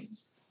brain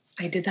games.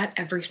 I did that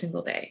every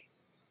single day.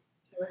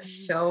 So I was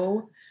Mm.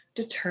 so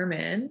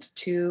determined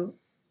to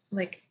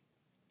like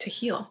to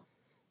heal,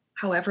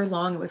 however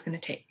long it was going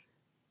to take.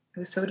 I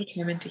was so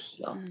determined to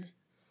heal. Mm.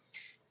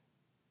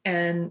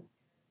 And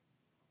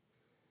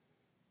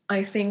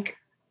I think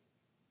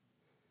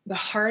the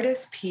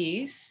hardest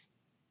piece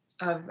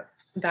of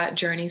that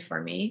journey for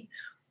me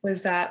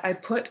was that I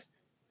put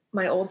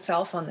my old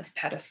self on this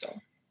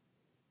pedestal.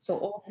 So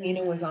old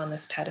Lena was Mm. on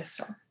this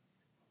pedestal.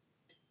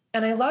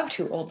 And I loved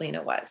who old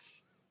Lena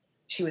was.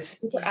 She was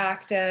super Yeah.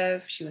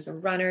 active. She was a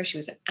runner. She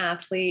was an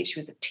athlete. She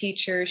was a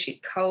teacher. She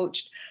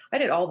coached. I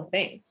did all the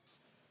things,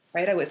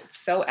 right? I was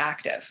so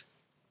active.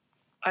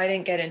 I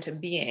didn't get into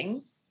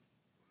being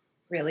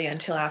really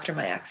until after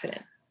my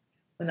accident,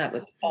 when that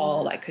was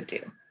all Mm. I could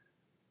do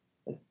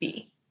was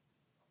be.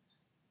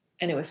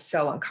 And it was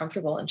so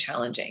uncomfortable and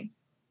challenging.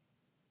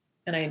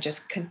 And I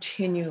just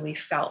continually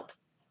felt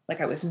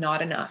like I was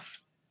not enough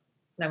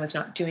and I was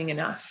not doing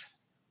enough.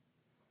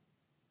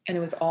 And it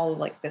was all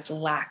like this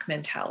lack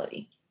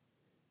mentality.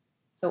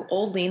 So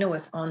old Lena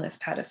was on this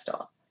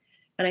pedestal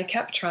and I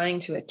kept trying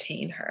to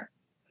attain her.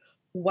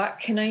 What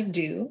can I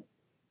do?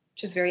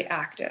 Which is very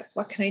active.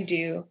 What can I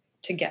do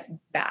to get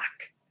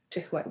back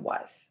to who I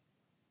was?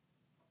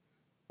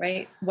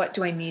 Right? What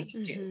do I need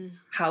to do? Mm-hmm.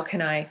 How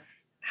can I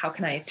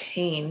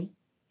attain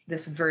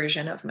this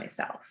version of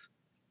myself?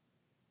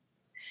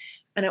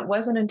 And it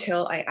wasn't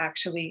until I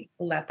actually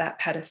let that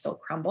pedestal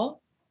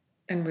crumble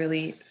and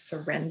really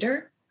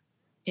surrender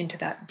into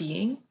that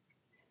being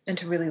and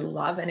to really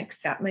love and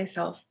accept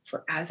myself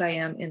for as I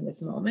am in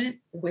this moment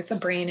with a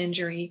brain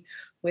injury,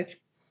 with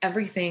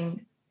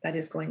everything that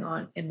is going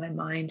on in my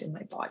mind and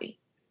my body.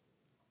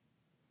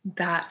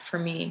 That for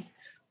me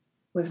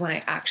was when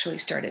I actually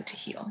started to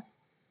heal.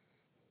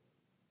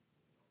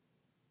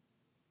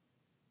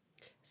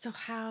 So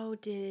how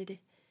did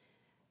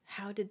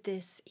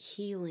this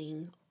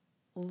healing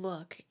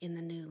look in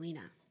the new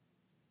Lena?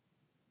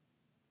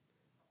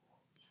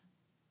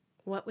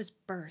 What was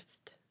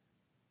birthed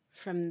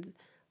from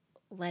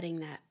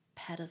letting that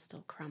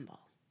pedestal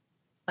crumble?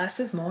 Less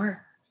is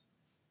more.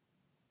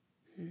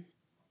 Mm.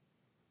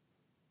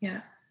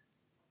 Yeah.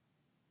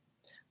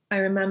 I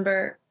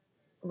remember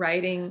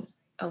writing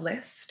a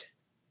list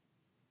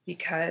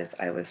because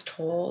I was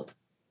told,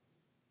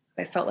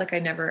 because I felt like I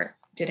never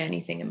did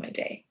anything in my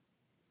day.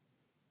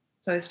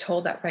 So I was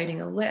told that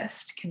writing a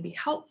list can be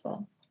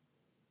helpful,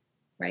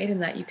 right?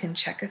 And that you can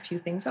check a few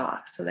things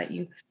off so that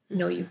you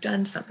know Mm-hmm. you've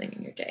done something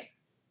in your day.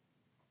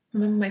 I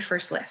remember my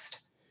first list: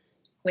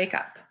 wake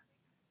up,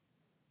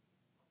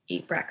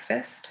 eat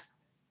breakfast.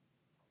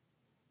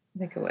 I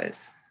think it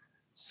was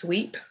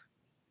sweep,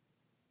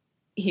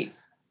 eat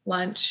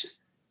lunch,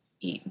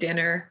 eat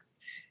dinner,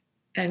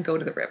 and go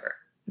to the river.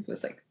 It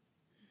was like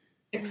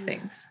 6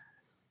 things.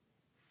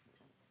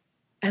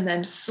 And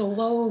then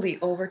slowly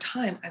over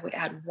time, I would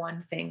add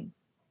one thing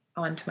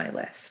onto my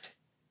list.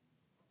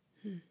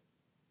 Mm.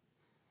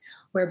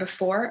 Where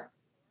before,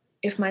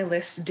 if my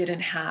list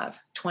didn't have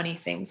 20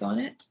 things on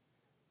it,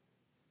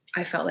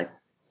 I felt like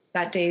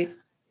that day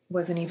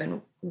wasn't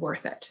even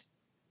worth it.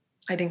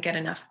 I didn't get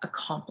enough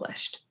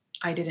accomplished.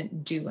 I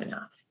didn't do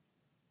enough.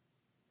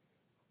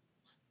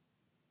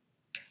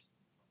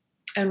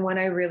 And when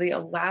I really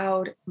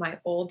allowed my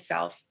old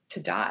self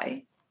to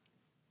die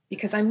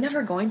because I'm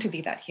never going to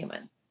be that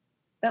human.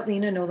 That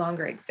Lena no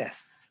longer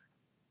exists.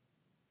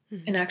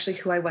 And actually,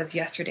 who I was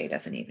yesterday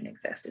doesn't even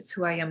exist. It's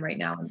who I am right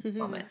now in the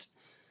moment.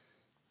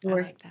 I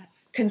We're like that.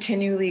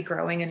 continually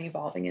growing and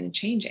evolving and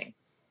changing.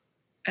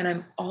 And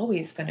I'm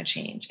always going to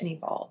change and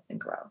evolve and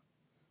grow.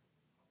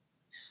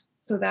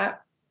 So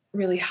that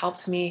really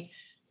helped me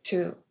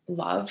to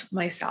love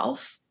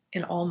myself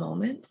in all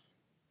moments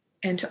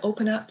and to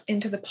open up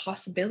into the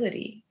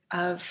possibility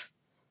of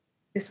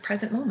this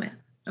present moment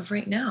of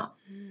right now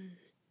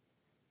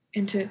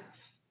and to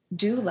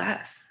do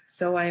less.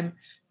 So I'm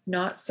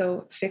not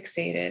so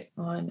fixated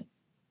on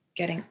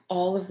getting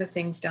all of the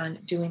things done,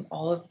 doing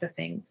all of the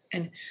things,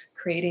 and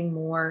creating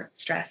more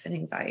stress and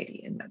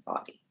anxiety in my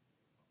body.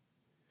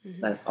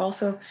 That's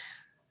also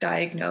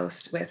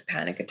diagnosed with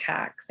panic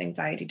attacks,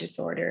 anxiety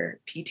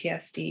disorder,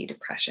 PTSD,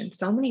 depression.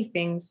 So many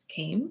things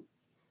came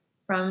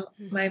from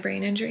my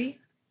brain injury.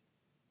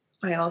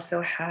 I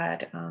also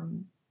had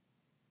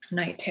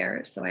night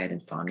terrors. So I had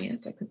insomnia,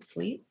 so I couldn't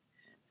sleep.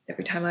 So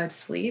every time I would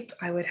sleep,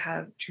 I would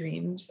have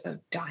dreams of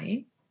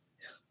dying,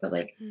 but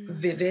like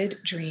vivid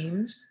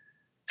dreams.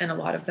 And a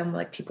lot of them,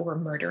 like people were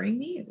murdering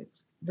me. It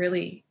was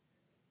really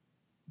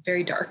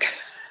very dark.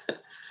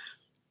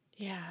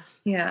 Yeah.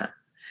 Yeah.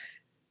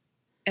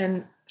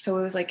 And so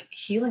it was like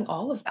healing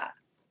all of that.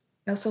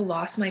 I also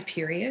lost my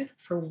period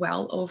for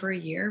well over a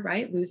year,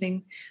 right?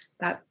 Losing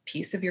that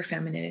piece of your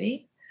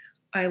femininity.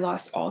 I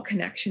lost all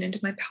connection into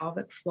my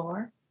pelvic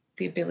floor,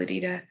 the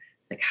ability to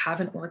like have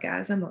an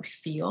orgasm or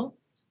feel.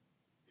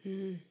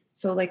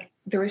 So like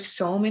there were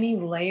so many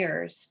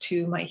layers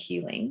to my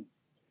healing.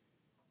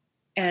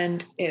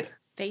 And it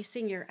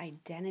Facing your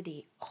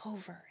identity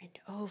over and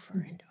over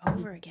and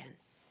over again.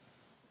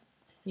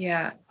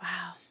 Yeah.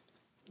 Wow.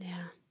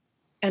 Yeah.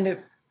 And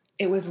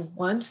it was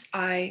once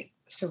I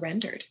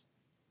surrendered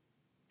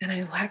and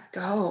I let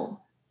go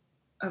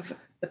of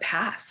the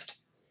past,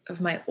 of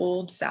my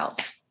old self,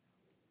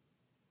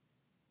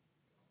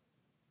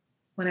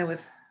 when I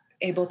was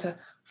able to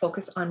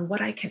focus on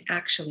what I can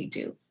actually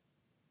do.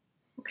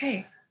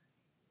 Okay,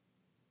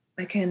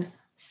 I can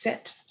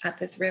sit at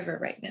this river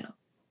right now.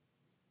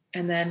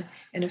 And then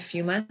in a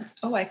few months,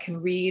 I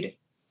can read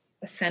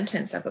a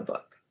sentence of a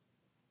book.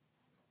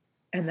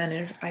 And then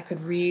if I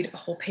could read a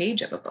whole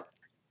page of a book.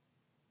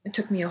 It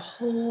took me a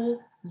whole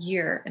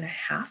year and a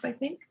half, I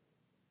think,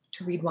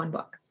 to read one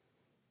book.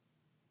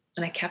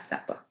 And I kept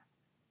that book.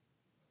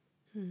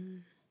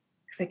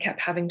 Because I kept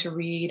having to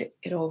read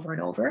it over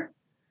and over.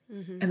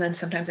 And then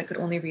sometimes I could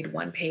only read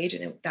one page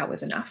and that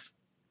was enough.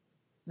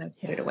 And I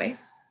put it away.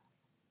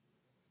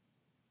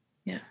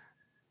 Yeah.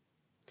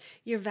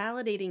 You're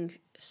validating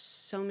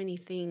so many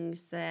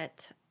things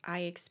that I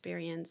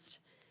experienced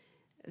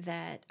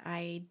that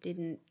I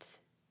didn't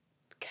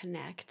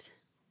connect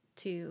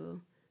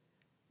to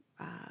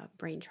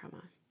brain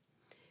trauma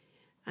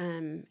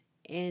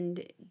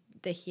and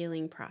the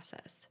healing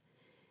process.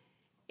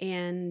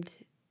 And,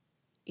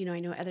 you know, I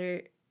know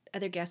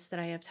other guests that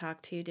I have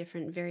talked to,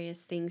 different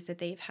various things that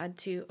they've had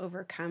to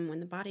overcome when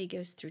the body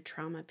goes through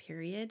trauma,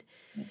 period.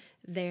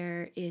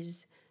 There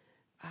is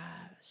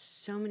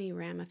so many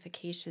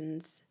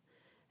ramifications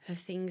of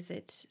things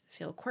that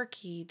feel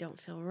quirky, don't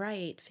feel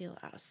right, feel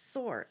out of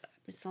sort,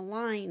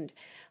 misaligned,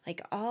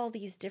 like all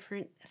these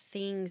different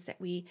things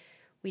that we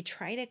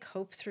try to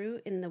cope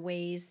through in the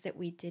ways that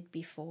we did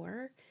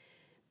before.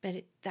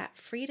 But that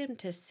freedom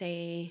to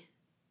say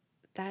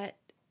that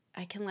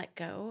I can let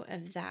go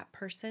of that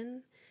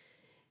person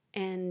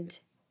and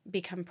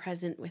become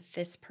present with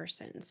this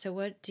person. So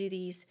what do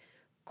these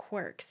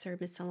quirks or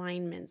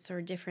misalignments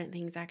or different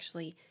things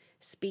actually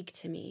speak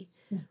to me?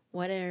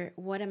 What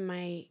am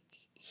I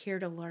here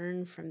to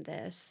learn from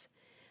this?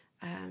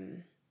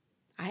 I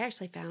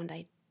actually found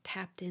I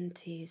tapped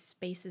into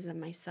spaces of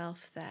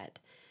myself that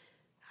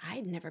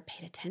I'd never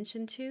paid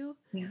attention to.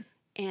 Yeah.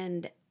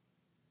 And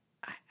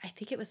I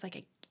think it was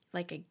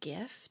like a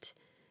gift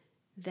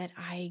that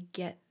I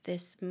get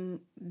this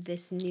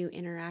new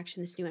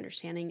interaction, this new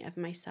understanding of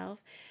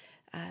myself,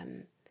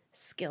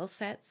 skill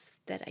sets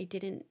that I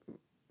didn't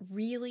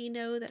really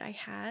know that I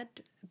had,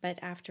 but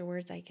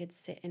afterwards I could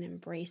sit and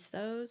embrace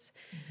those.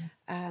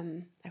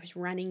 I was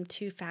running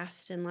too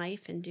fast in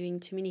life and doing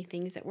too many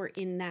things that were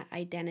in that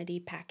identity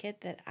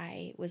packet that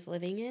I was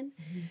living in.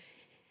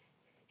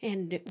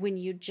 And when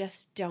you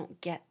just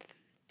don't get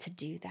to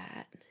do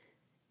that,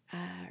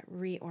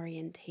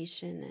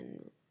 reorientation,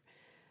 and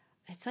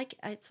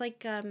it's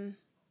like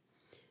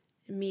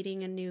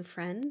meeting a new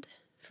friend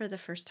for the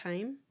first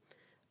time,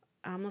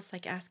 almost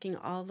like asking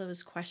all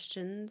those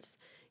questions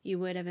you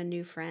would of a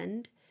new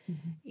friend.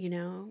 You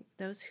know,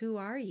 those who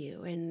are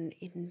you and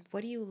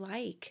what do you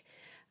like?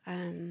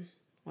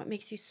 What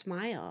makes you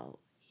smile?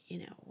 You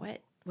know,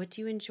 what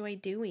do you enjoy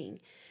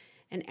doing?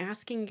 And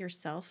asking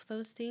yourself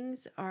those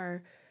things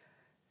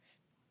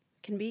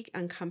can be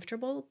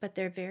uncomfortable, but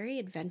they're very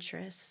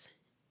adventurous.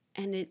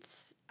 And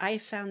I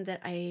found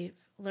that I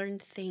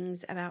learned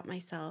things about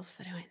myself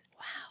that I went,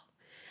 wow,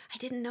 I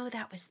didn't know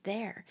that was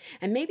there.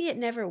 And maybe it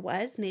never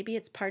was. Maybe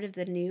it's part of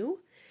the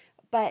new,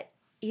 but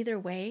either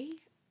way,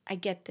 I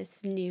get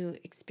this new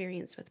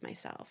experience with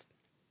myself.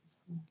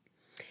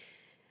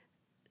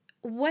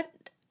 What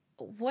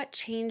what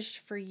changed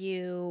for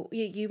you?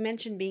 You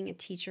mentioned being a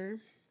teacher,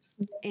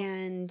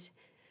 and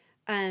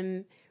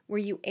um, were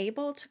you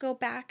able to go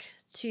back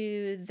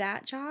to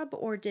that job,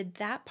 or did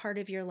that part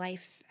of your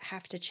life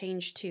have to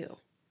change too?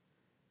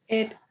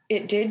 It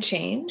did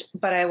change,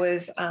 but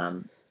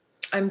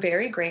I'm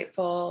very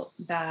grateful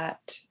that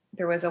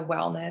there was a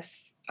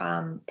wellness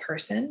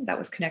person that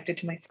was connected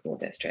to my school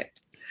district.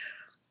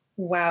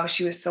 Wow,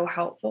 she was so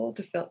helpful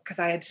to fill because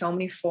I had so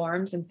many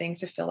forms and things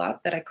to fill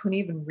out that I couldn't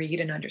even read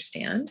and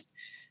understand.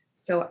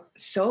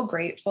 So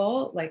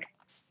grateful. Like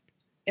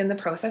in the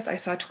process, I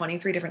saw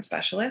 23 different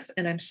specialists,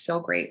 and I'm so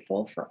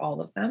grateful for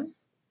all of them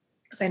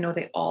because I know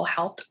they all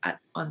helped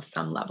on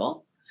some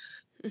level.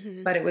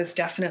 Hmm. But it was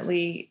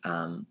definitely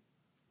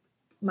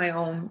my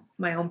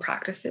own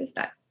practices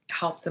that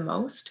helped the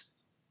most.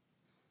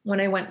 When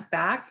I went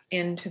back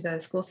into the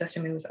school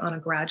system, it was on a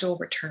gradual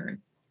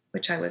return,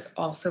 which I was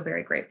also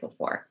very grateful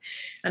for.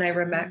 And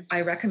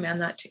I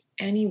recommend that to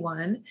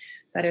anyone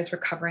that is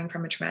recovering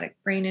from a traumatic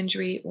brain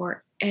injury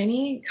or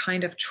any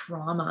kind of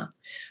trauma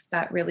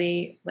that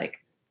really like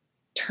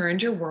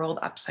turned your world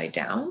upside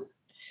down,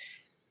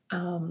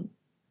 um,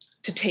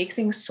 to take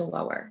things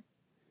slower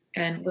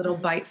and little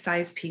Hmm.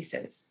 bite-sized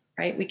pieces,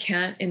 right? We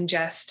can't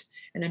ingest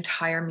an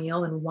entire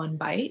meal in one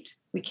bite.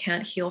 We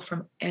can't heal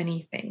from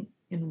anything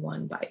in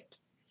one bite.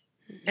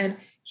 Hmm. And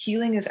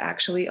healing is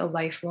actually a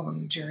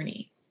lifelong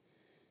journey.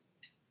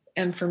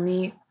 And for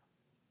me,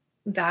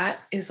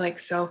 that is like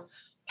so,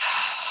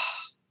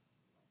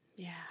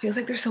 Yeah. feels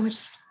like there's so much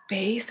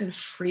space and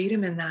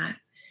freedom in that,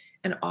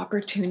 an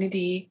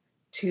opportunity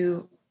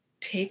to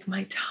take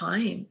my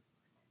time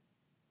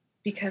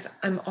because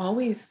I'm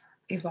always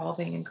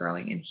evolving and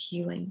growing and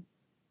healing,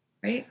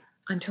 right?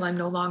 Until I'm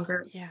no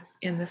longer Yeah.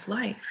 in this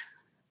life.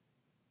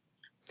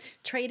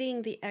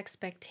 Trading the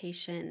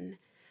expectation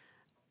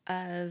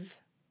of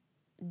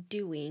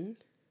doing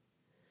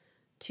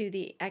to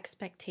the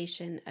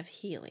expectation of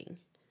healing.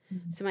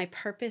 Mhm. So my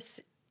purpose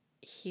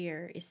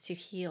here is to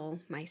heal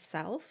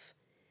myself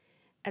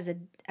as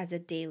a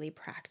daily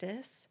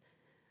practice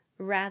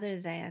rather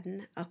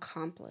than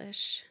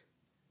accomplish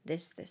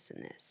this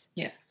and this.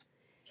 Yeah.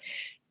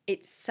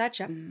 It's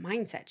such a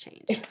mindset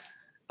change. It's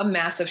a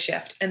massive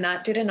shift. And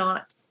that did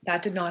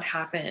not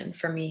happen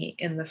for me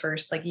in the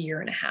first like year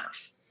and a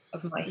half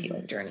of my Hmm.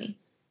 healing journey.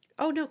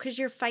 Oh no, because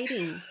you're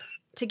fighting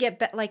to get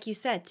back, like you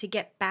said, to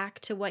get back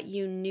to what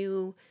you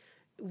knew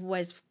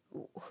was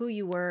who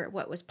you were,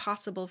 what was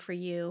possible for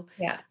you,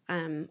 Yeah.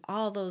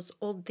 all those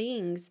old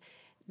things.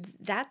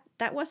 That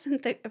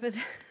wasn't the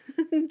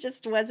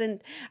just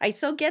wasn't. I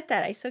so get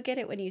that. I so get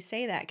it when you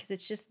say that because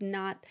it's just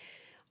not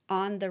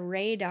on the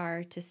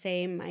radar to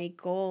say my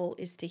goal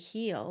is to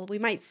heal. We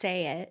might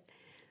say it,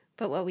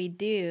 but what we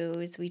do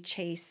is we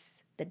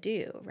chase the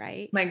do,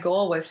 right? My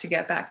goal was to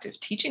get back to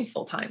teaching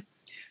full time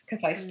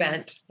because I Mm,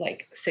 spent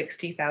like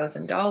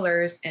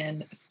 $60,000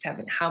 and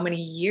how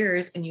many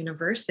years in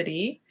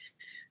university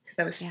because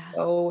I was yeah.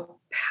 so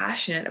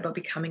passionate about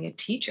becoming a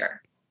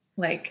teacher.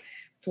 Like,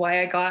 it's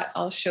why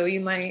I'll show you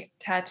my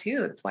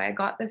tattoo. It's why I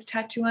got this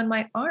tattoo on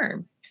my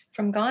arm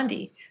from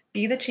Gandhi.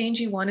 Be the change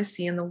you want to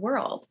see in the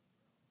world.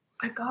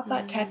 I got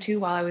that Mm, tattoo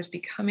while I was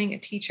becoming a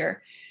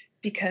teacher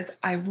because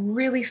I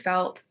really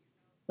felt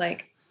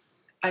like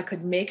I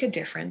could make a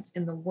difference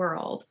in the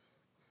world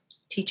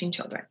teaching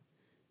children.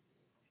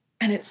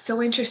 And it's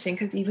so interesting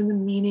because even the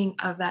meaning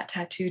of that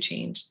tattoo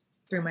changed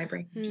through my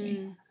brain injury.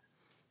 mm,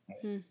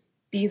 mm,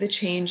 Be the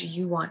change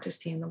you want to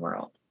see in the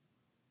world.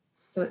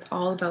 So it's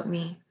all about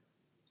me.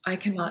 I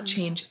cannot mm,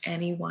 change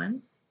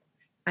anyone.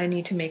 I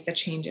need to make the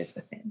changes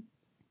within.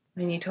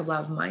 I need to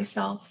love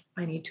myself.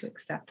 I need to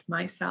accept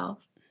myself.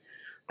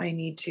 I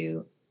need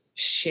to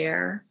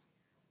share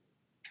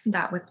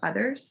that with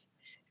others.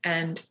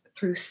 And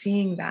through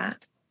seeing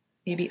that,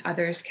 maybe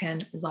others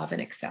can love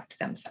and accept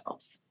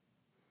themselves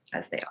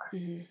as they are.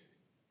 mm.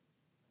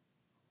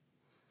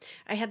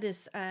 I had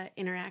this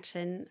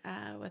interaction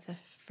with a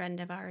friend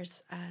of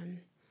ours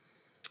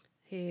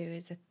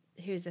who's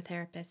a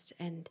therapist,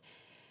 and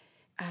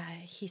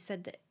he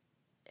said that,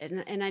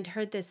 and I'd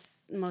heard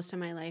this most of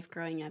my life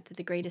growing up, that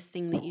the greatest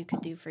thing that you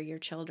could do for your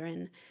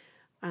children,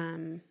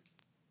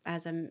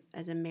 as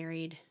a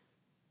married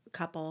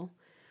couple,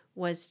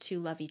 was to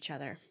love each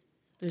other.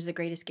 It was the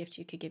greatest gift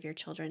you could give your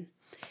children.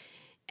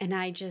 And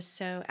I just,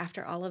 so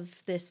after all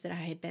of this that I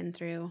had been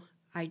through,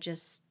 I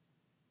just,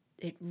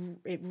 it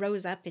it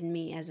rose up in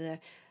me as a,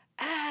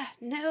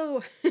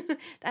 no,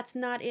 that's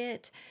not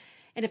it.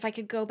 And if I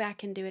could go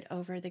back and do it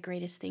over, the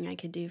greatest thing I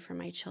could do for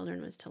my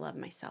children was to love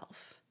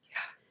myself.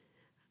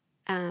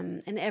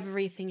 And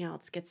everything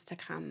else gets to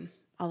come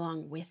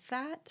along with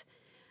that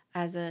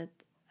as a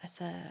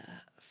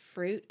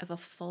fruit of a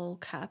full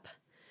cup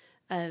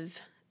of,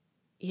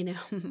 you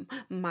know,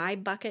 my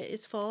bucket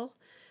is full,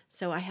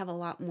 so I have a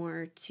lot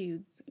more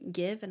to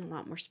give and a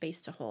lot more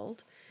space to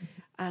hold.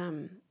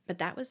 But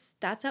that was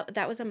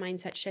a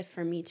mindset shift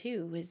for me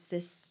too. Was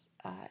this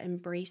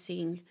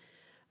embracing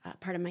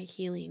part of my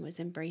healing was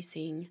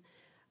embracing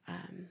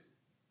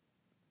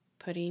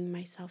putting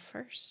myself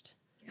first,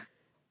 Yeah.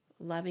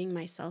 loving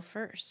myself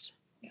first.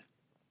 Yeah.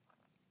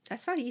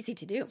 That's not easy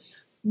to do.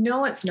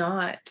 No, it's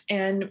not.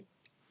 And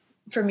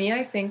for me,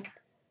 I think,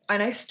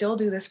 and I still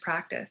do this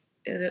practice.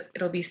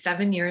 It'll be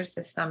 7 years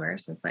this summer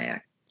since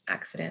my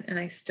accident, and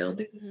I still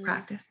do this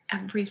practice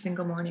every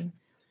single morning.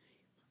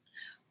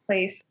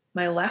 Place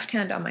my left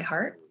hand on my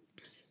heart,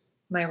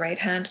 my right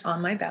hand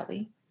on my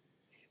belly,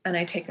 and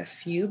I take a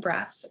few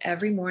breaths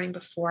every morning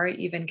before I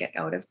even get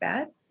out of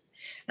bed.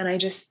 And I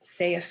just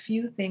say a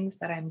few things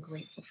that I'm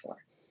grateful for,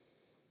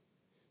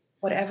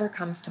 whatever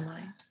comes to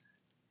mind.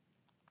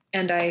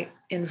 And I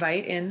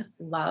invite in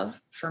love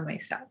for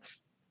myself.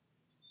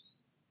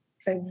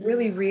 So I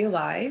really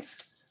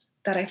realized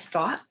that I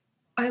thought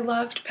I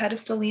loved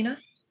Pedestalina,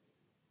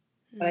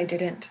 but I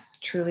didn't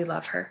truly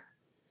love her.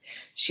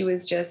 She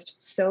was just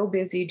so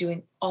busy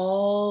doing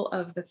all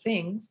of the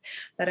things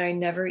that I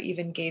never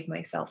even gave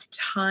myself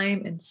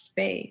time and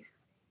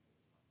space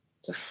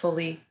to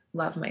fully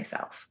love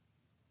myself.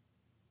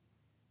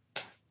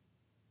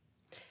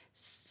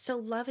 So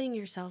loving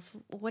yourself,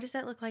 what does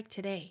that look like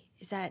today?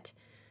 Is that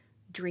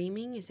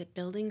dreaming? Is it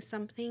building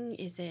something?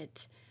 Is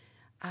it,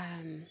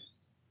 and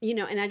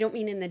I don't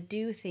mean in the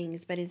do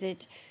things, but is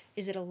it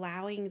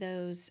allowing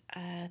those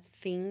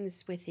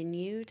things within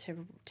you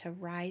to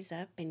rise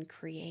up and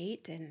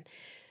create? And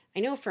I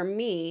know for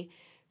me,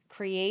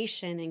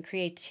 creation and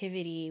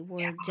creativity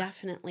were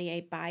definitely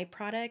a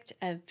byproduct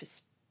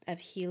of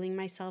healing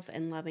myself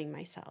and loving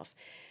myself.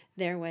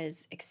 There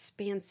was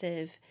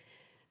expansive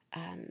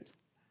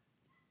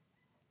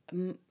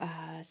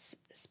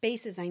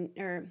spaces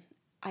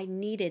I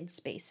needed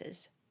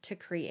spaces to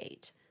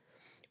create,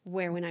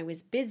 where when I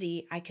was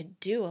busy I could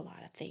do a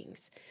lot of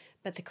things,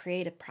 but the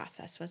creative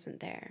process wasn't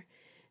there.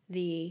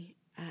 The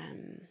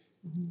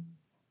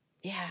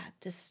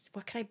this,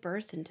 what could I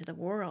birth into the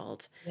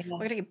world? Yes.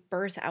 What could I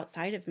birth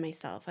outside of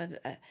myself?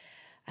 A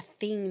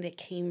thing that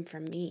came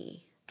from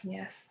me.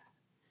 Yes.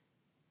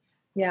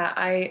 Yeah,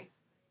 I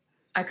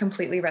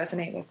completely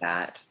resonate with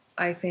that.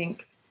 I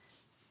think,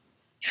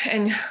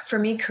 and for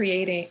me,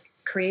 creating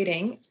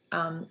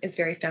is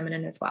very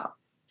feminine as well.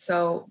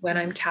 So when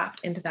I'm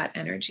tapped into that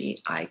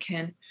energy, I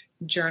can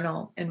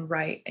journal and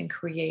write and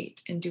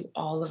create and do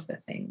all of the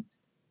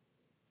things.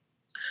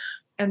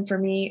 And for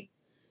me,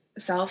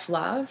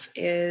 self-love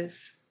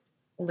is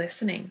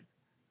listening,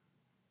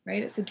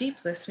 right? It's a deep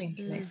listening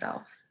to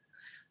myself.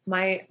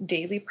 My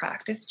daily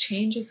practice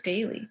changes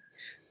daily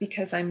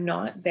because I'm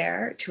not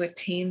there to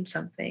attain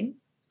something.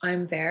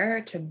 I'm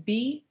there to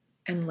be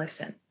and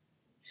listen.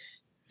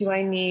 Do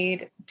I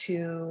need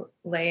to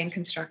lay in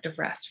constructive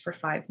rest for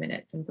 5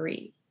 minutes and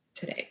breathe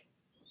today?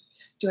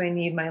 Do I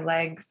need my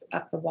legs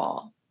up the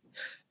wall?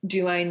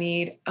 Do I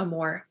need a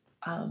more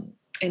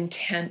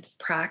intense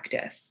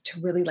practice to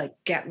really like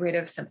get rid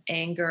of some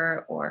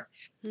anger or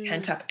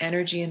pent up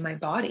energy in my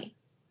body?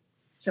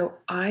 So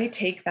I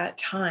take that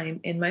time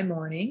in my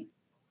morning,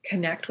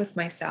 connect with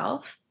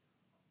myself,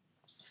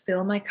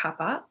 fill my cup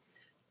up,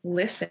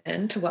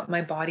 listen to what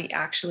my body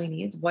actually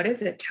needs. What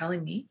is it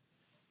telling me?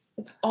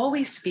 It's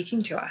always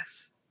speaking to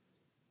us.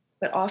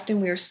 But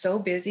often we're so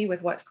busy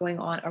with what's going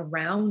on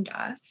around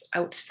us,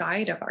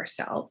 outside of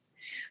ourselves,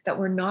 that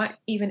we're not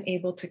even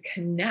able to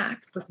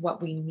connect with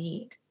what we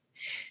need.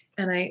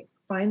 And I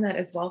find that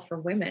as well for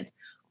women.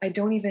 I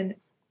don't even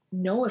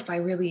know if I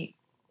really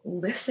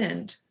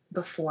listened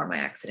before my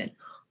accident,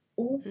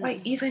 or if I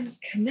even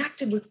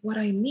connected with what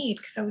I need,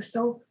 because I was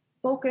so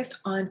focused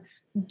on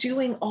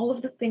doing all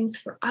of the things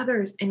for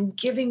others and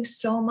giving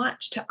so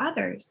much to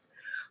others.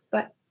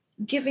 But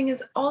giving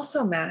is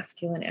also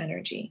masculine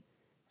energy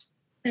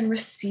and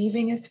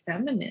receiving is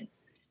feminine.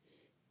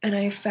 And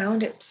I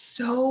found it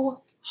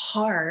so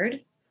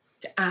hard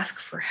to ask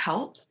for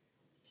help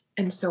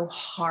and so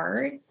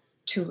hard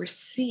to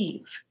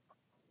receive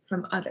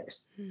from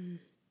others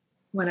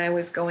when I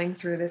was going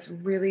through this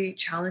really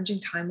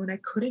challenging time when I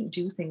couldn't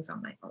do things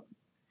on my own.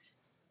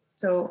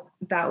 So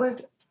that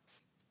was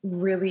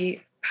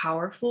really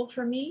powerful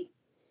for me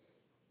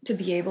to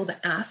be able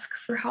to ask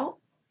for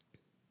help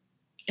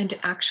and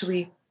to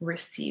actually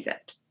receive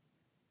it.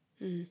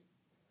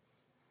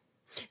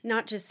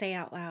 Not just say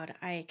out loud,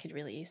 I could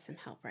really use some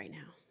help right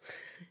now.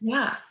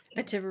 Yeah.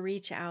 But to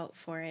reach out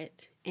for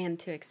it and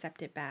to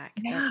accept it back,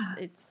 Yeah.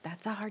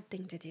 that's a hard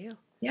thing to do.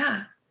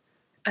 Yeah.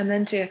 And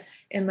then to,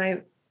 in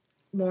my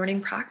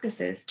morning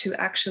practices, to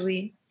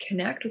actually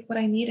connect with what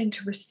I need and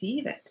to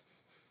receive it.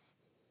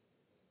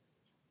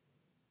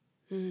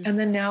 And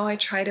then now I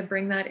try to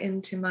bring that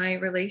into my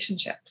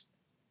relationships,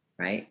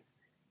 right?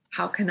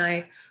 How can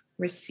I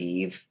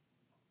receive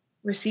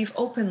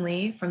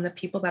openly from the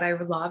people that I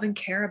love and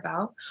care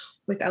about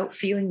without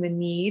feeling the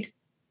need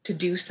to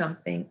do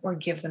something or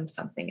give them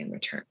something in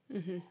return?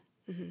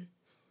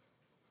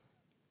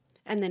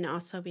 And then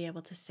also be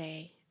able to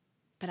say,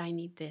 but I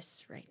need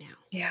this right now.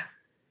 Yeah.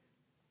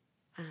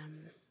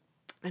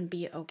 And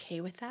be okay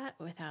with that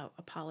without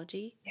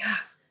apology. Yeah.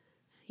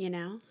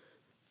 Yeah.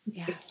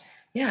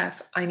 Yeah.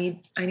 If I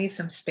need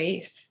some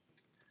space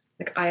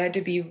Like I had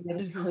to be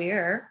really Mm-hmm.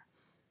 clear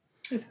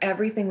because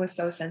everything was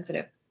so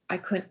sensitive. I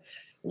couldn't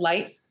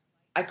lights,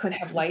 I couldn't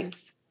have Mm-hmm.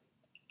 lights,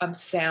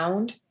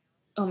 sound.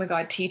 Oh my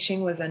God,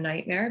 teaching was a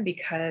nightmare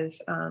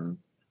because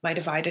my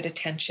divided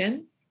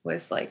attention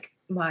was like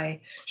my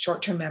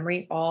short-term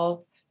memory.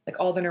 All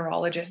the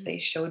neurologists, Mm-hmm. they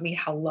showed me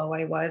how low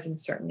I was in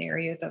certain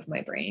areas of my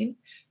brain.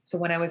 So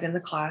when I was in the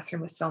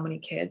classroom with so many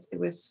kids, it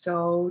was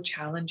so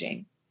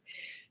challenging.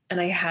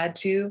 And I had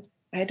to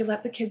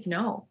let the kids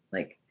know,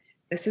 like,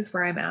 this is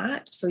where I'm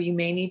at. So you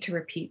may need to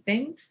repeat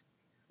things.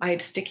 I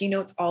had sticky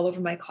notes all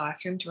over my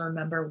classroom to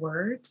remember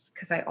words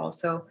because I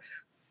also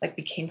like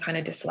became kind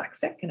of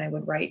dyslexic and I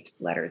would write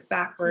letters Mm.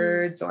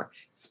 backwards or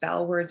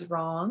spell words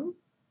wrong.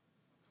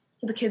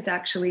 So the kids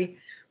actually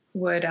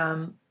would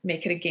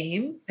make it a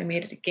game. I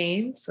made it a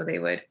game. So they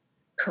would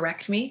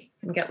correct me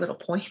and get little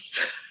points.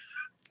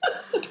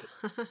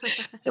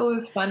 So it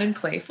was fun and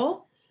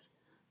playful.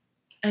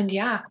 And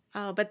yeah,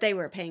 Oh, but they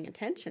were paying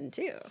attention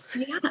too.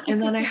 yeah.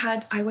 And then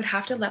I would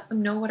have to let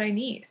them know what I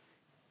need.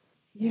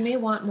 You Yeah. may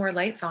want more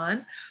lights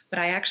on, but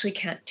I actually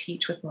can't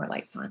teach with more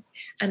lights on.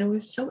 And it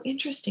was so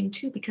interesting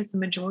too, because the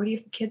majority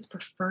of the kids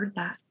preferred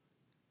that.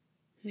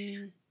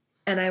 Mm.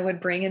 And I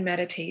would bring in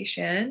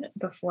meditation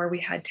before we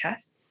had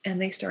tests, and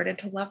they started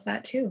to love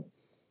that too.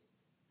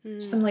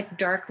 Some Mm. like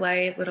dark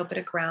light, a little bit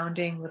of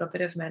grounding, a little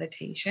bit of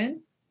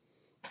meditation,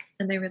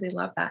 and they really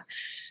love that.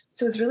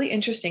 So it's really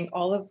interesting.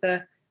 All of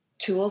the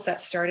tools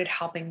that started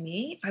helping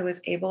me, I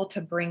was able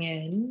to bring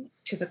in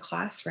to the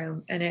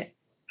classroom, and it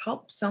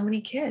helped so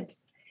many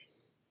kids.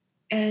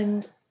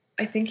 And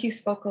I think you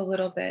spoke a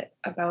little bit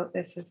about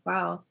this as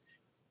well.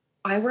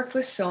 I worked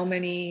with so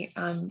many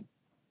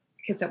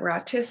kids that were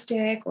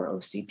autistic or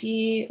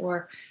OCD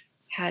or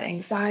had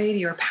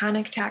anxiety or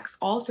panic attacks,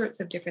 all sorts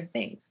of different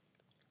things.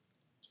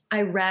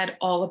 I read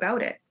all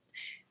about it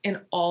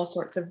in all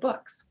sorts of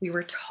books. We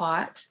were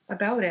taught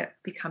about it,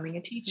 becoming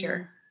a Mm.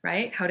 teacher,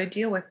 right? How to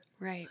deal with.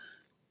 Right.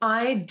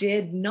 I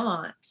did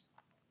not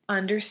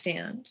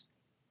understand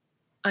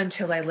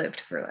until I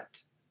lived through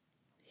it.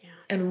 Yeah.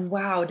 And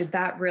wow, did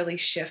that really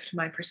shift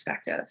my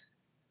perspective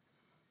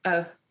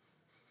of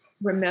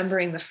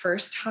remembering the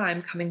first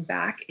time coming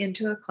back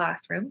into a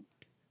classroom.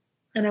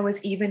 And I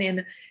was even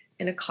in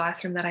a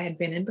classroom that I had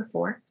been in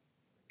before.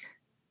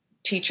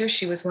 Teacher,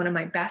 she was one of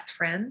my best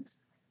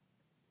friends,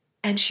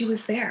 and she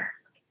was there.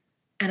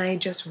 And I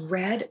just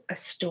read a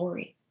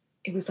story.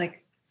 It was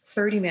like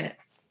 30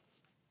 minutes.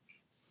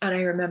 And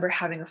I remember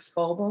having a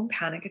full blown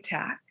panic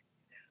attack.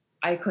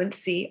 I couldn't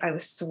see. I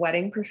was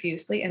sweating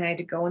profusely, and I had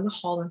to go in the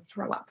hall and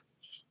throw up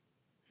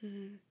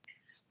Mm.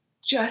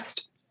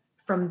 just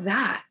from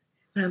that.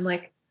 And I'm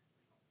like,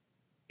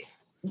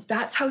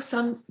 that's how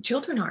some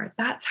children are.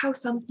 That's how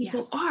some Yeah.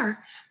 people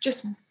are,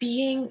 just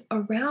being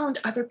around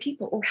other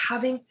people or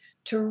having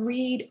to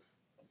read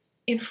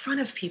in front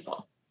of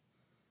people.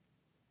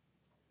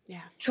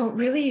 Yeah. So it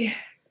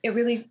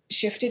really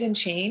shifted and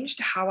changed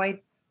how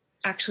I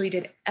actually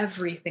did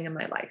everything in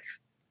my life,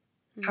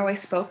 how I Mm.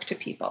 spoke to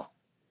people,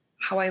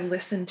 how I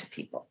listened to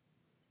people,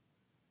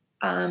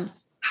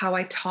 how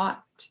I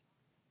taught,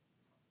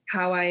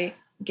 how I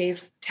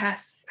gave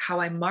tests, how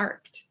I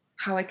marked,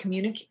 how I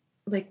communicate.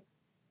 Like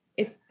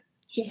it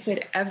Yeah.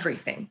 shifted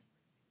everything.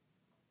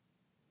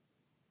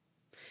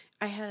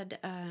 I had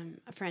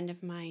a friend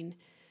of mine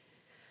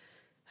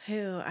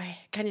who I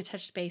kind of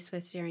touched base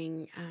with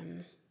during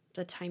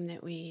the time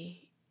that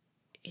we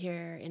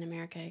here in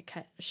America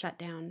shut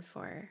down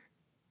for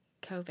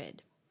COVID.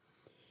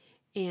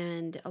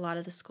 And a lot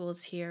of the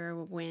schools here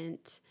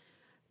went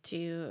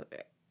to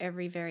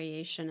every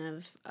variation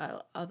of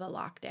a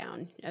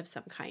lockdown of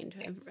some kind,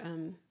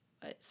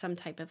 of some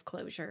type of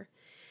closure.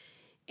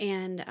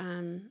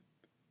 And,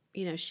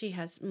 she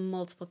has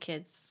multiple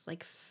kids,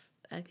 like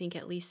I think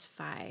at least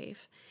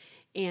five.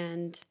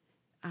 And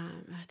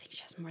I think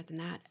she has more than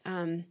that.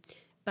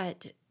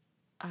 But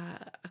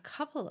a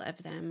couple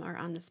of them are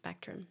on the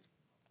spectrum.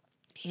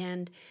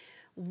 And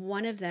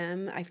one of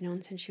them I've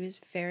known since she was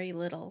very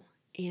little.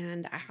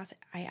 And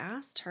I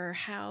asked her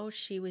how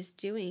she was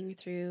doing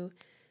through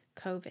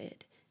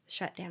COVID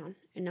shutdown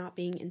and not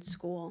being in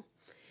school.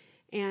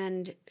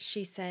 And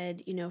she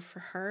said, for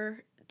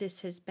her, this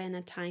has been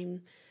a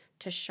time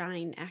to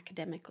shine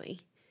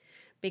academically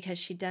because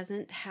she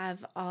doesn't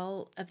have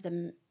all of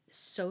the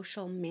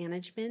social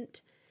management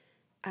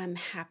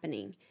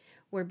happening.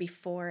 Where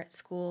before at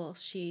school,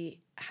 she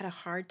had a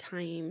hard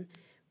time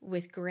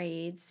with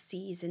grades,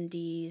 C's and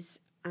D's,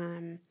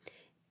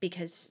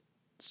 because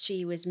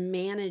she was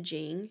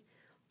managing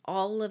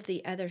all of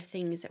the other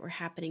things that were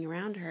happening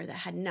around her that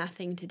had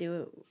nothing to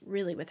do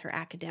really with her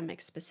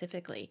academics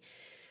specifically.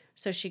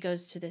 So she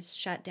goes to this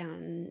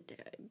shutdown,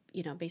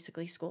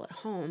 basically school at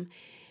home,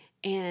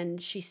 and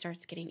she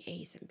starts getting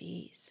A's and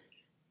B's.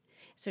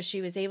 So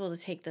she was able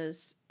to take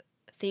those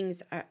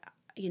things,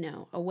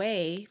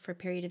 away for a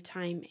period of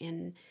time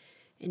and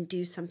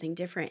do something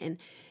different. And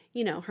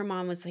her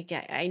mom was like,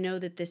 yeah, I know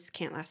that this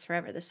can't last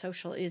forever. The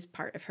social is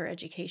part of her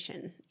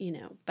education,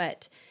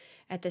 but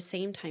at the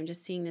same time,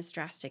 just seeing this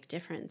drastic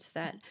difference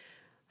that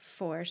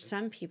for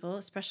some people,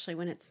 especially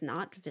when it's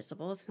not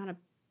visible. It's not a,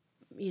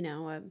 you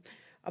know,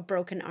 a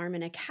broken arm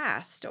in a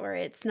cast, or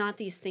it's not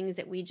these things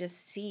that we just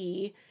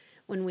see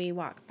when we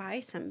walk by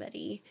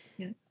somebody.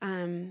 Yeah.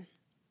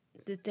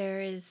 That there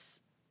is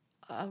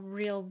a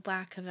real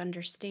lack of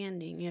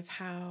understanding of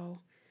how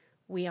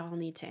we all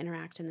need to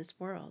interact in this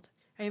world.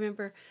 I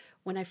remember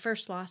when I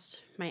first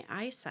lost my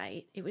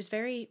eyesight, it was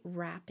very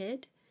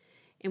rapid.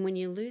 And when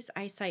you lose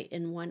eyesight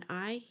in one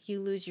eye,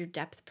 you lose your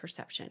depth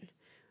perception,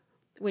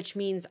 which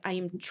means I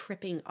am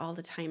tripping all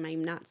the time.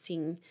 I'm not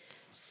seeing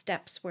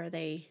steps where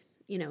they,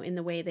 you know, in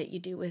the way that you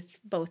do with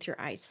both your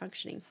eyes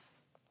functioning.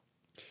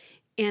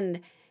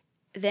 And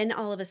then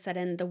all of a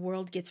sudden, the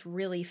world gets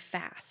really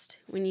fast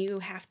when you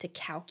have to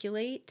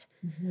calculate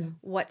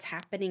what's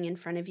happening in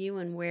front of you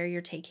and where you're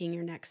taking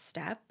your next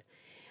step.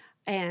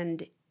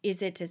 And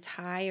is it as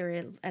high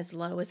or as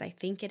low as I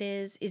think it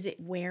is? Is it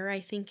where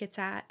I think it's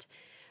at?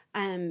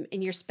 And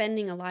you're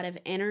spending a lot of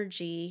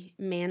energy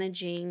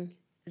managing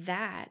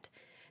that.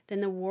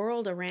 Then the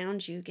world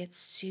around you gets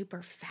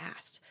super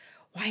fast.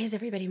 Why is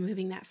everybody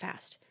moving that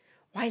fast?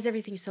 Why is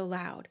everything so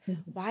loud?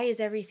 Why is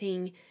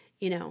everything,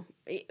 you know,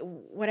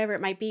 whatever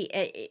it might be?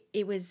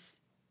 It was,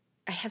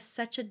 I have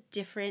such a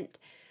different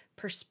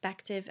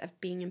perspective of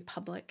being in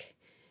public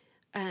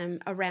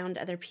around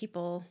other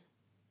people,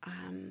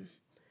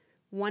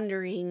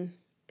 wondering,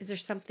 is there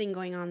something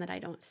going on that I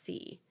don't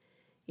see?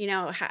 You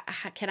know,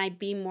 how can I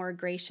be more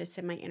gracious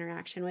in my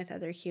interaction with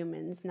other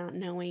humans, not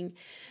knowing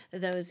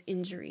those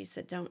injuries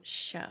that don't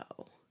show,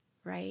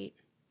 right?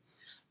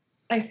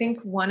 I think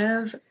one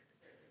of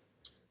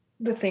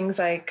the things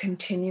I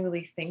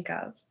continually think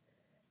of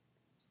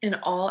in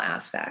all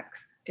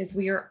aspects is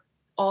we are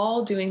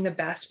all doing the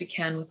best we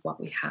can with what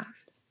we have.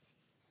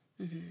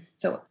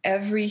 So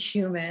every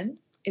human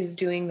is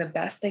doing the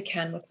best they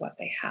can with what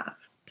they have.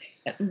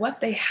 And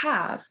what they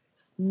have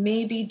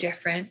may be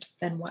different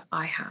than what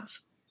I have.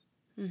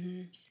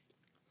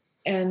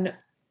 And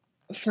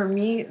for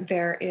me,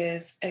 there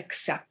is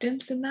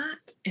acceptance in that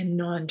and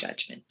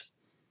non-judgment.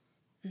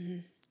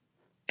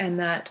 And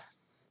that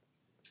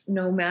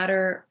no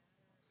matter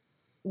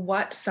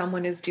what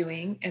someone is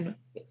doing and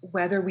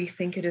whether we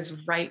think it is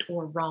right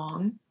or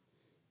wrong,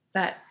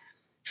 that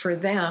for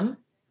them,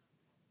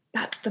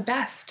 that's the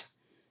best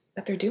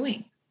that they're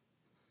doing.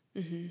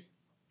 And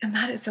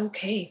that is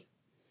okay.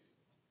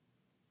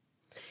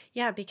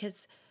 Yeah,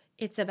 because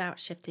it's about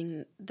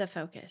shifting the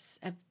focus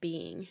of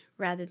being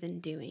rather than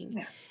doing.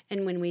 Yeah.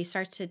 And when we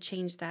start to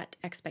change that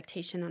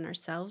expectation on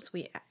ourselves,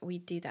 we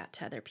do that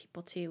to other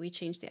people too. We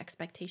change the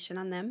expectation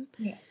on them,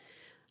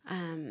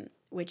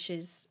 which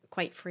is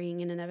quite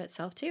freeing in and of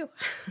itself too.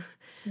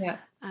 Yeah,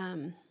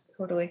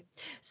 totally.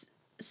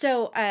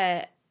 So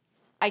I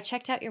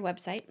checked out your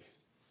website,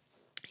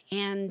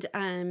 and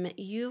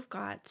you've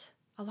got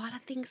a lot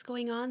of things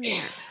going on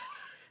there.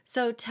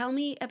 So tell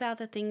me about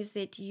the things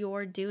that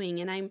you're doing,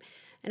 and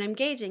I'm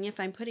gauging, if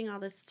I'm putting all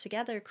this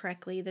together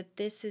correctly, that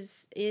this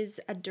is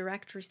a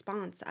direct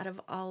response out of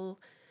all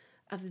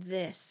of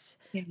this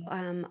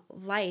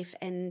life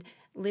and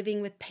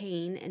living with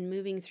pain and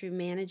moving through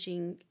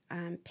managing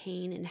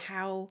pain, and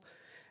how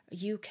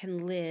you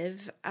can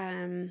live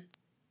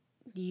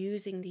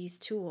using these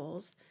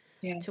tools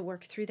to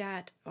work through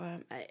that.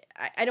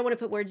 I don't want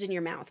to put words in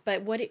your mouth,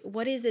 but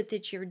what is it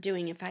that you're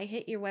doing? If I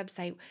hit your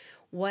website,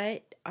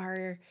 what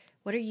are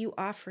you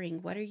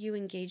offering? What are you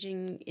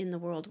engaging in the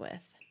world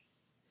with?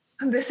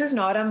 This is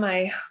not on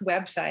my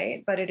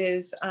website, but it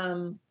is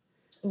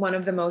one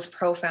of the most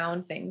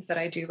profound things that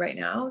I do right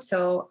now.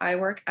 So I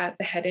work at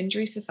the Head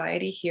Injury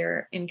Society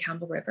here in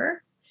Campbell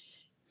River.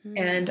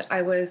 And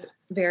I was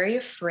very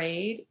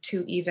afraid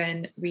to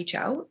even reach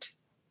out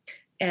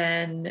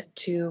and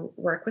to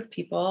work with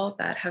people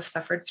that have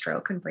suffered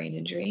stroke and brain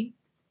injury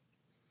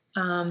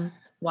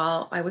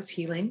while I was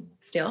healing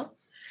still.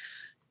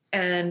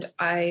 And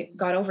I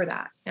got over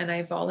that, and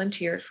I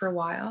volunteered for a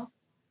while.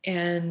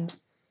 And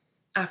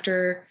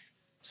after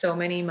so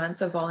many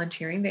months of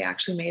volunteering, they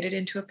actually made it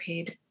into a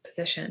paid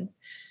position.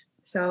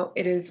 So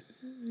it is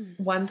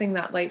one thing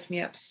that lights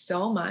me up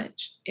so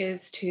much,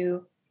 is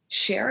to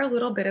share a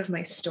little bit of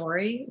my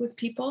story with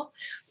people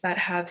that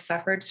have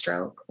suffered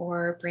stroke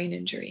or brain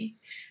injury.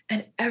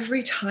 And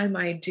every time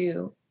I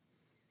do,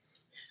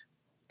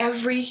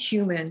 every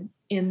human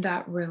in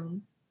that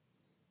room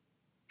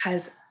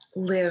has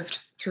lived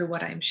through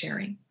what I'm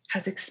sharing,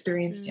 has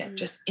experienced it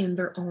just in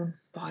their own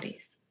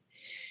bodies.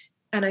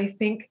 And I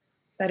think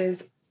that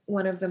is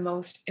one of the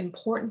most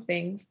important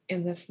things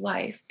in this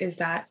life, is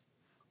that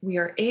we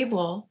are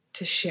able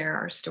to share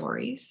our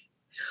stories,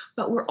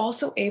 but we're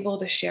also able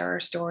to share our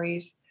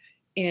stories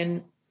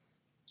in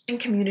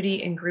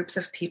community, in groups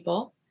of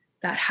people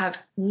that have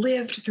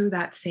lived through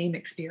that same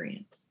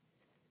experience.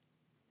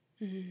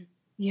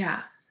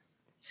 Yeah.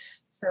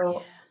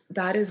 So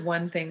that is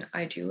one thing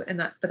I do,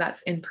 but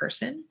that's in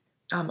person.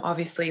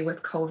 Obviously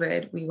with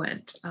COVID, we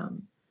went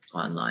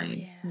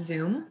online,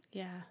 Zoom.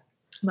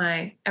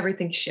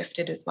 Everything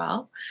shifted as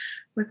well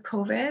with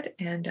COVID.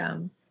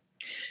 And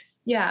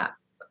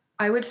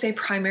I would say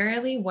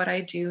primarily what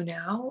I do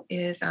now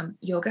is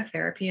yoga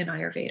therapy and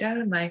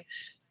Ayurveda.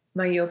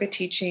 My yoga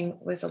teaching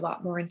was a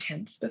lot more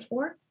intense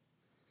before,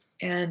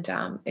 and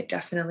it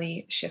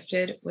definitely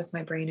shifted with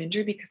my brain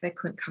injury because I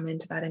couldn't come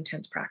into that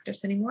intense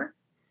practice anymore.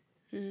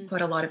 Mm. So I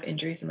had a lot of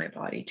injuries in my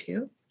body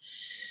too.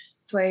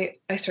 So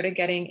I started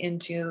getting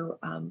into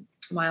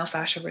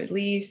myofascial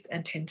release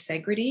and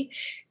tensegrity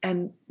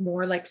and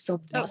more like Oh,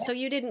 somatic. so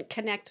you didn't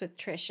connect with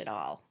Trish at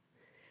all?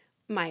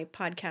 My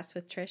podcast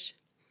with Trish.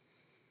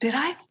 Did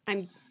I?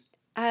 I'm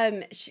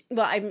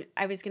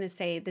I was going to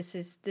say this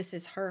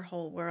is her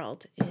whole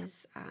world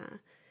is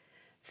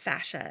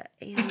fascia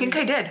I think and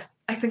I did.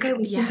 I think I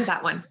listened to yeah.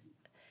 that one.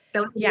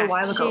 That was a little Yeah,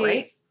 while ago, she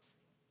right?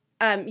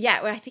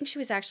 yeah, well, I think she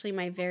was actually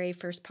my very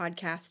first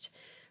podcast,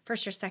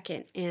 first or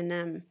second,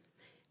 and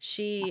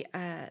she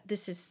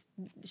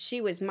she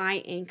was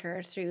my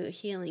anchor through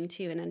healing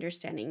too and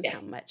understanding Yes.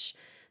 how much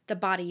the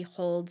body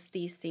holds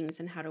these things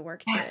and how to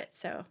work through Yes. it.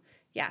 So,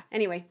 yeah.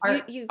 Anyway, Our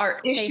you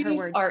our say her issues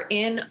words. are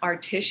in our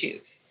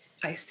tissues.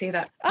 I say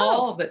that Oh,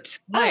 all the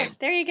oh, time.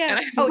 there you And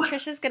go. I Oh,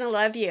 Trisha's gonna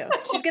love you.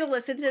 She's gonna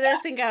listen to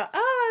this and go,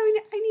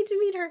 "Oh, I need to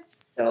meet her."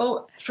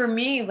 so for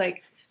me,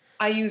 like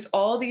I use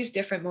all these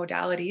different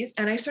modalities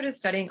and I started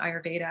studying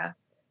Ayurveda,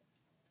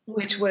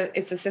 which Mm, was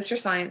it's a sister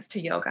science to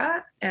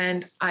yoga.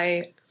 And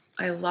I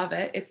love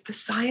it. It's the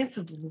science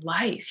of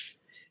life,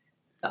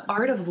 the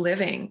art mm, of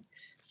living.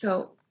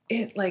 So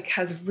it like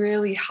has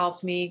really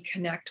helped me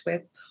connect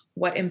with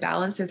what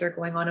imbalances are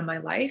going on in my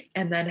life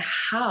and then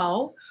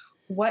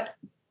what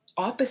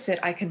opposite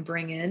I can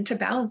bring in to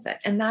balance it.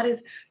 And that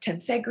is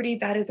tensegrity,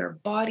 that is our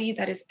body,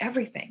 that is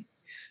everything.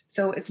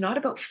 So it's not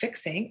about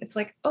fixing. It's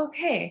like,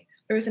 okay,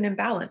 there's an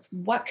imbalance.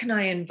 What can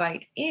I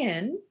invite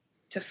in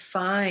to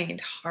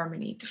find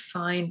harmony, to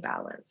find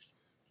balance?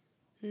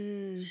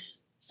 mm,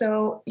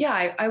 So,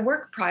 yeah, I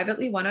work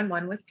privately one on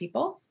one with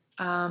people,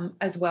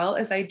 as well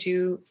as I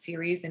do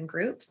series and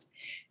groups.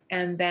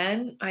 And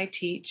then I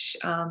teach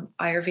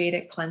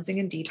Ayurvedic cleansing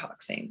and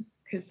detoxing,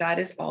 because that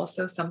is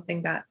also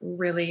something that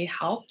really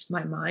helped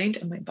my mind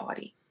and my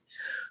body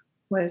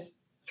was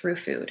through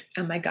food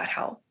and my gut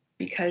health,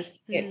 because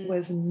it mm,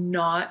 was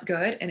not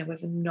good and it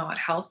was not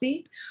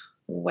healthy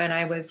when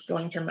I was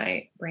going through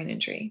my brain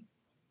injury.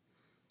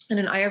 And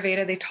in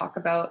Ayurveda, they talk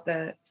about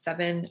the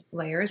 7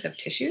 layers of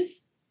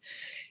tissues.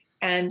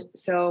 And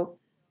so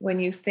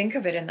when you think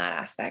of it in that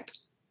aspect,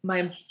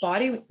 my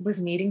body was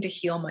needing to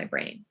heal my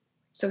brain.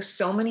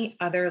 So many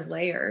other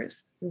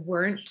layers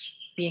weren't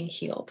being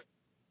healed.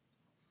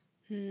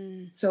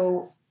 mm.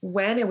 So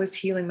when it was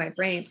healing my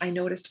brain, I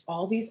noticed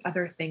all these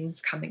other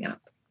things coming up,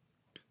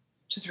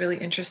 which is really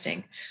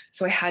interesting.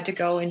 So I had to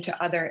go into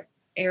other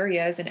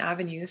areas and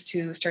avenues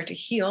to start to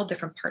heal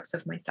different parts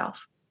of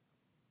myself.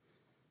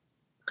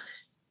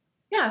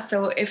 Yeah.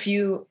 So if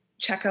you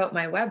check out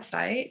my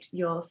website,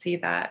 you'll see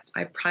that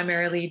I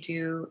primarily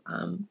do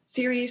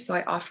series. So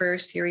I offer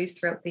series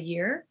throughout the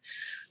year.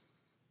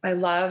 I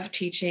love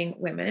teaching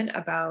women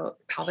about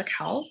pelvic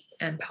health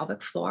and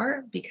pelvic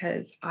floor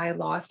because I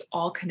lost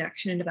all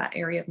connection into that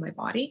area of my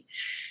body,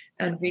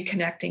 and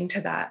reconnecting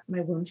to that, my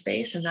womb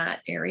space in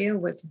that area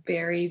was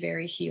very,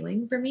 very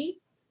healing for me.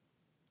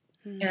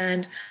 Mm.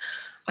 And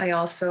I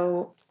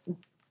also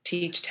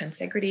teach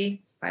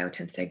tensegrity,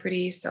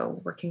 biotensegrity.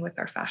 So working with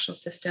our fascial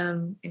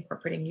system,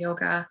 incorporating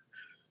yoga.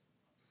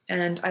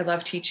 And I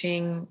love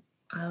teaching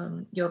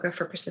yoga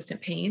for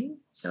persistent pain.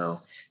 So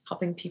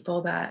helping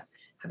people that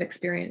have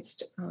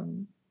experienced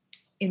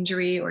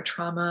injury or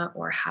trauma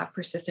or have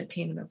persistent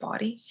pain in their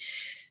body.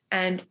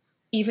 And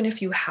even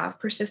if you have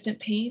persistent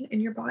pain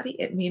in your body,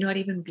 it may not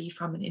even be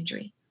from an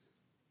injury.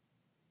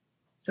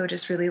 So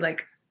just really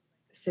like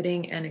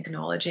sitting and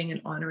acknowledging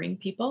and honoring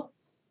people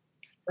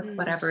with Mm.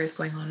 whatever is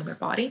going on in their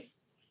body.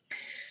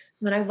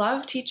 And I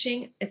love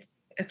teaching. It's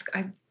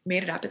I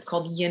made it up. It's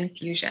called Yin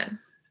Fusion.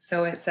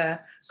 So it's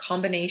a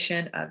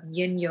combination of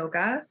Yin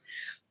yoga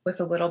with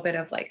a little bit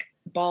of like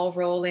ball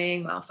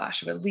rolling,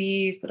 myofascial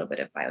release, a little bit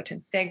of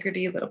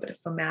biotensegrity, a little bit of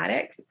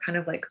somatics. It's kind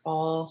of like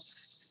all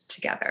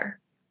together.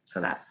 So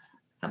that's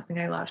something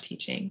I love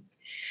teaching.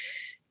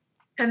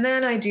 And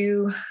then I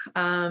do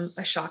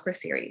a chakra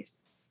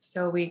series.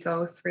 So we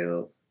go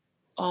through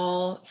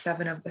all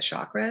 7 of the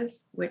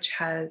chakras, which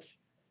has,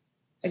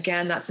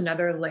 again, that's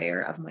another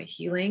layer of my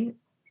healing.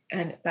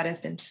 And that has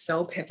been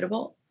so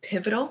pivotal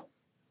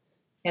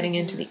getting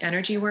into Mhm. the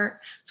energy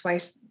work.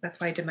 That's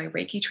why I did my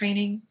Reiki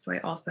training. So I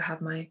also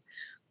have my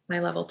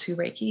level 2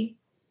 Reiki.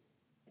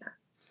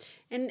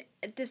 And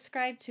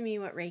describe to me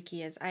what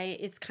Reiki is.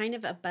 It's kind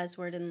of a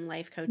buzzword in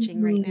life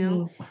coaching right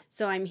now. Mhm.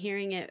 So I'm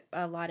hearing it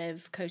a lot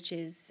of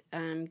coaches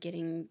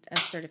getting a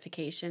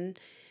certification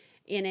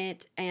in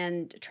it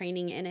and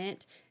training in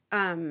it.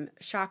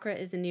 Chakra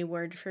is a new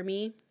word for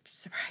me.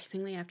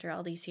 Surprisingly, after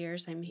all these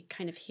years, I'm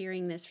kind of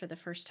hearing this for the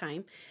first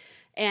time.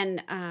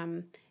 And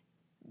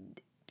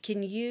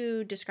can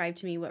you describe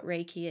to me what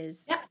Reiki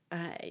is?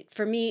 Yeah.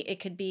 For me, it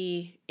could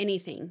be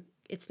anything.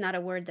 It's not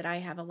a word that I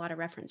have a lot of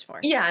reference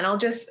for. Yeah, and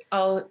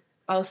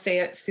I'll say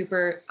it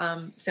super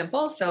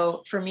simple.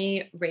 So for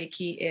me,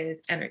 Reiki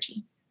is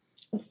energy.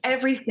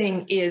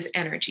 everything is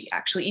energy.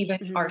 Actually,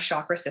 even our Mhm.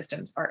 chakra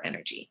systems are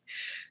energy.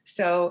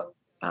 So,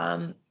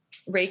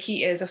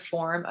 Reiki is a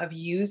form of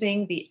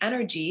using the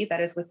energy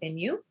that is within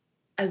you,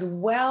 as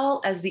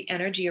well as the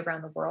energy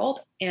around the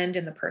world and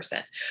in the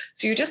person.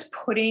 So, you're just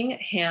putting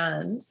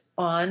hands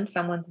on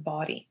someone's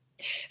body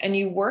and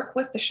you work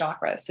with the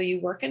chakras. So, you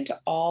work into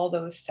all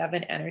those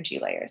 7 energy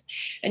layers.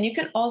 And you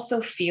can also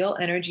feel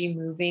energy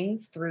moving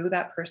through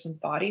that person's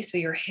body. So,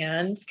 your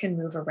hands can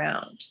move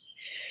around.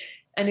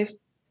 And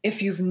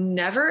if you've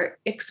never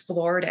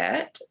explored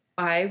it,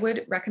 I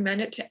would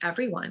recommend it to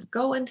everyone.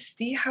 Go and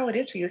see how it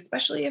is for you,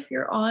 especially if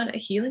you're on a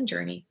healing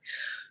journey.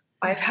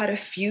 I've Mhm. had a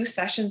few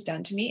sessions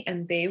done to me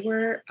and they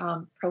were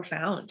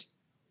profound.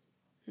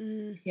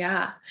 Mm.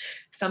 Yeah.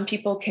 Some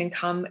people can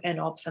come and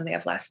all of a sudden they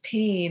have less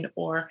pain,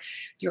 or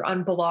you're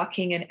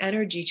unblocking an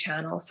energy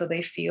channel so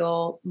they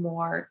feel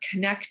more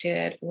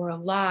connected or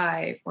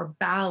alive or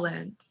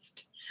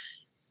balanced.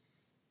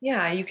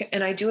 Yeah, you can,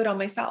 and I do it on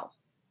myself.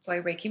 So I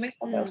Reiki myself.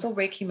 I Mm. also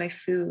Reiki my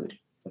food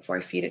before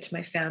I feed it to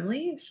my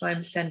family. So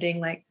I'm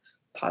sending like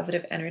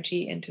positive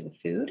energy into the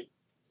food,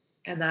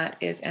 and that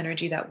is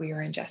energy that we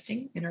are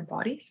ingesting in our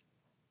bodies.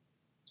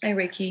 I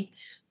Reiki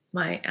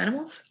my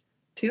animals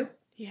too,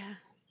 Yeah.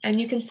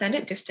 and you can send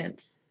it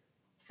distance.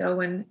 So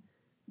when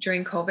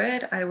during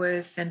COVID, I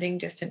was sending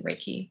distant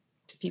Reiki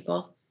to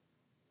people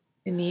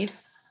in need,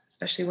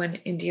 especially when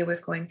India was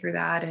going through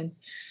that, and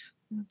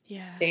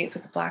Yeah. states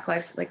with the Black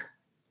Lives, like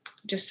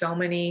just so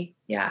many,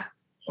 yeah.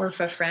 Or if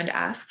a friend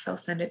asks, I'll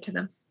send it to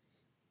them.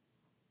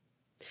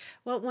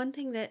 Well, one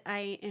thing that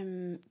I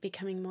am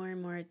becoming more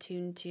and more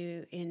attuned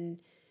to in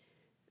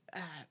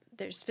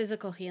there's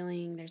physical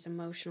healing, there's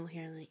emotional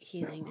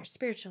healing, there's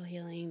spiritual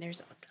healing.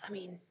 I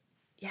mean,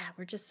 yeah,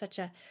 we're just such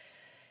a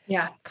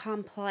Yeah.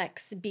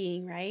 complex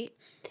being, right?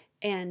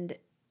 And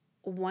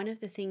one of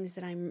the things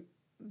that I'm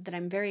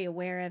very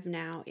aware of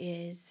now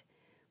is,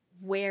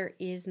 where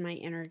is my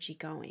energy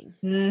going?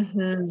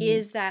 Hmm.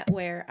 Is that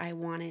where I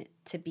want it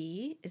to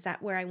be? Is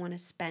that where I want to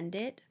spend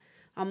it?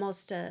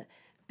 Almost a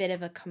bit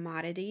of a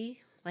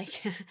commodity.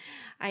 Like,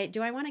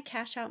 I want to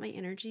cash out my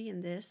energy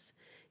in this?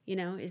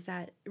 Is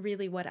that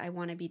really what I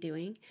want to be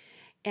doing?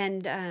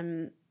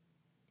 And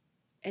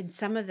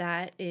some of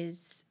that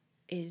is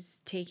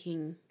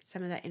taking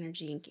some of that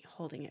energy and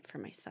holding it for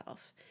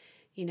myself.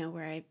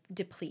 Where I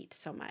deplete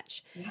so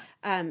much.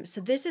 Yeah.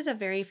 So this is a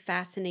very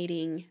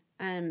fascinating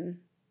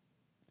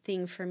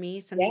thing for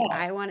me, something Yeah.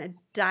 I want to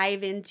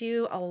dive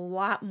into a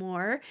lot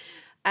more.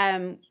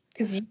 Um,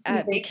 Because you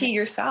can because Reiki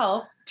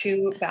yourself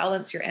to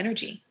balance your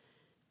energy.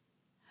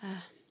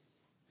 uh,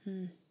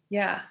 hmm,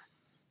 Yeah.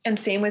 And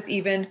same with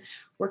even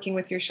working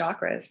with your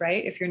chakras,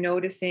 right? If you're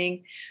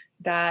noticing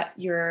that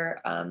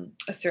your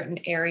a certain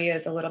area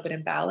is a little bit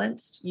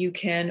imbalanced, you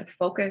can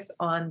focus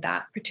on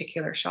that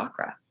particular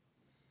chakra.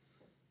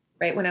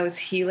 Right. When I was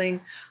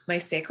healing my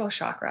sacral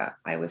chakra,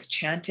 I was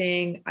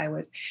chanting, I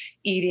was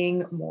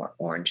eating more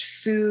orange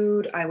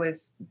food, I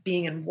was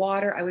being in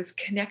water, I was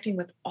connecting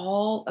with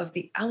all of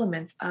the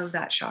elements of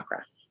that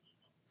chakra,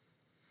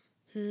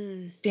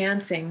 hmm.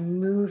 dancing,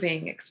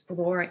 moving,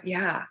 exploring.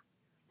 Yeah.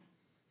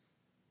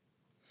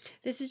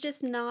 This is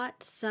just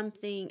not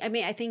something. I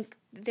mean, I think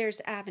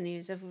there's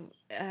avenues of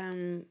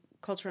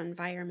cultural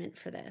environment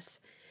for this,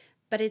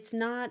 but it's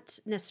not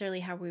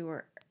necessarily how we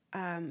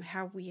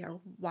are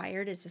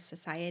wired as a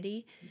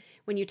society.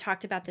 When you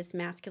talked about this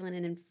masculine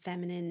and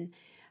feminine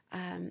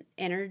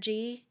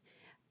energy,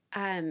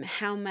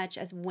 how much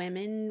as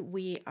women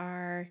we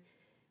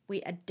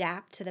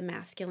adapt to the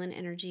masculine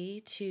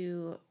energy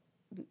to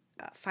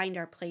find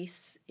our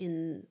place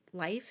in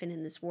life and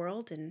in this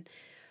world,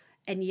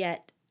 and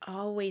yet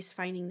always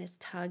finding this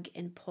tug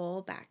and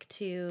pull back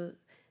to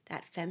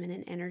that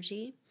feminine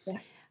energy. Yeah.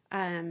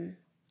 um,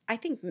 I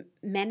think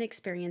men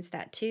experience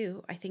that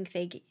too. I think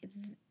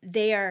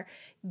they are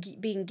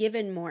being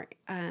given more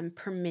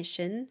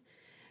permission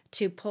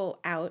to pull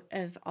out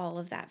of all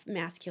of that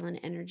masculine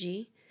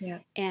energy Yeah.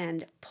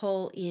 and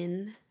pull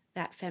in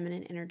that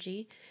feminine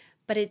energy.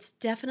 But it's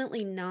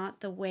definitely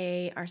not the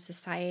way our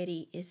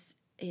society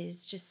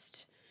is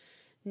just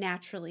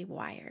naturally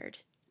wired.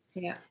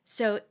 Yeah.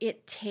 So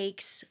it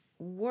takes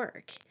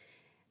work.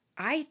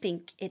 I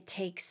think it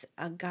takes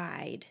a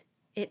guide.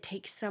 It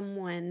takes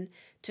someone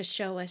to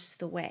show us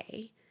the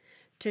way,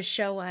 to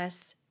show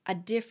us a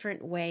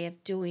different way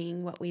of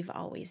doing what we've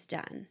always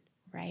done,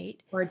 right?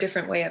 Or a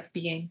different way of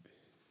being.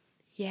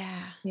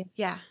 Yeah. Yeah.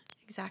 Yeah,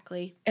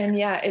 exactly. And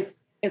yeah,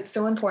 it's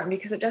so important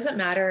because it doesn't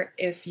matter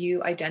if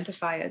you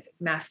identify as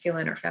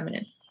masculine or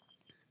feminine.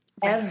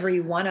 Right. Every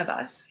one of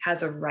us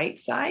has a right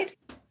side,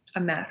 a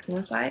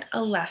masculine side,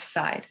 a left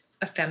side,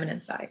 a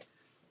feminine side.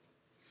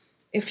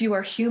 If you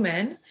are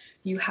human,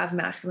 you have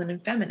masculine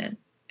and feminine.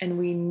 And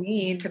we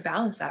need Mm-hmm. to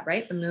balance that,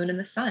 right? The moon and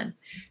the sun.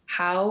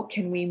 How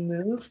can we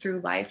move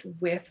through life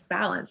with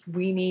balance?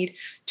 We need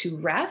to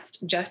rest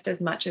just as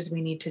much as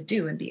we need to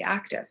do and be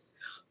active.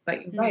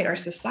 But you're right, our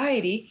Mm-hmm.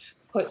 society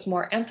puts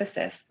more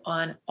emphasis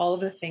on all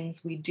of the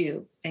things we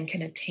do and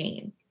can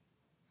attain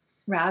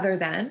rather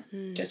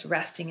than just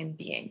resting and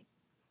being.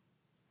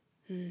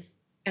 Mm-hmm.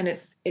 And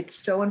it's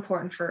so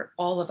important for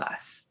all of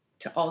us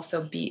to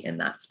also be in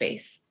that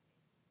space,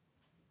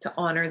 to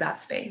honor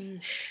that space.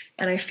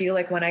 And I feel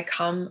like when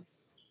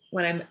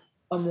I'm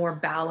a more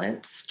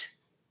balanced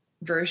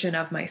version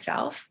of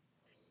myself,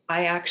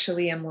 I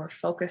actually am more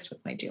focused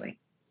with my doing,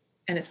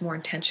 and it's more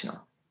intentional,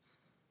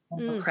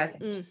 more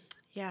present.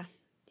 Yeah.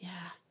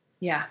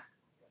 Yeah.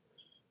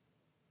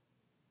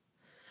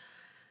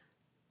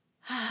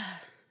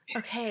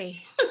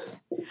 Okay.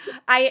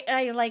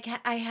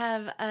 I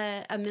have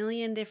a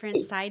million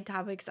different side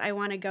topics I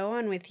want to go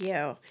on with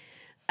you.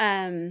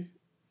 And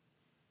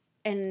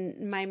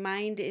my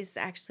mind is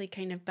actually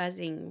kind of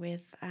buzzing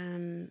with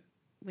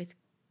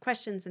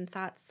questions and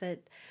thoughts that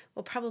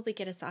will probably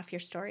get us off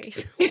your story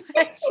so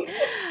much.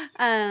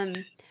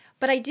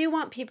 But I do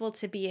want people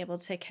to be able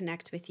to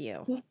connect with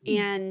you.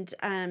 And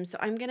so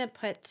I'm going to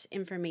put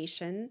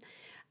information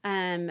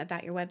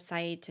about your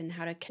website and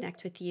how to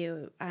connect with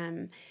you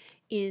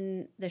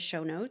in the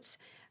show notes.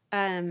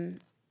 And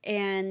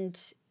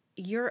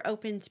you're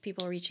open to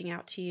people reaching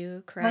out to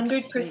you, correct?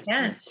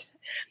 100%.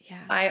 Yeah.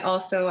 I'm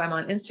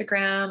on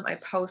Instagram. I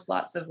post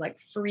lots of like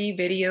free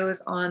videos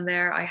on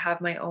there. I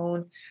have my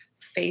own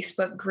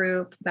Facebook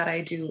group that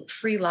I do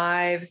free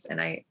lives, and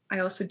I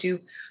also do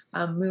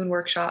moon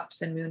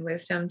workshops and moon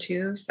wisdom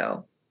too.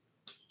 So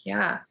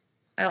yeah,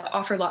 I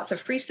offer lots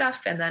of free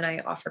stuff, and then I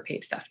offer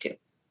paid stuff too.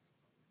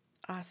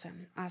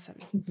 Awesome.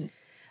 Mm-hmm.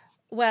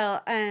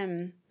 Well,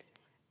 I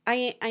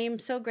am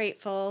so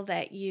grateful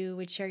that you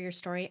would share your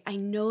story. I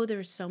know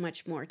there's so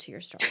much more to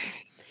your story.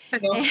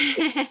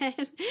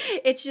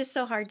 It's just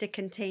so hard to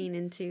contain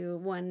into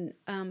one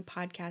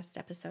podcast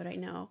episode, I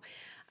know.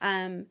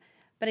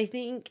 But I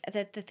think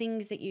that the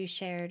things that you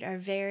shared are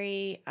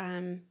very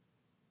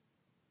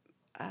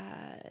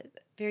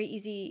very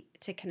easy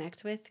to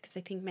connect with, because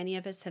I think many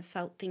of us have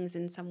felt things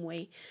in some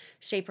way,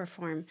 shape, or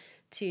form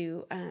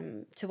to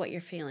what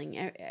you're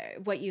feeling,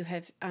 what you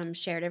have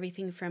shared,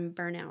 everything from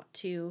burnout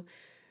to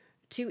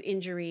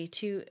injury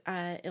to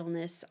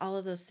illness, all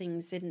of those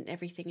things and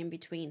everything in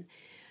between.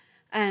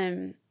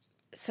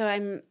 So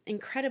I'm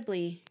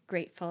incredibly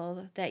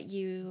grateful that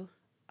you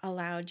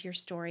allowed your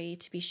story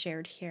to be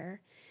shared here.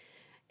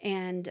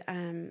 And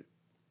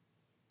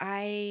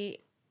I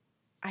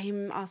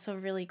am also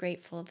really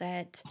grateful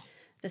that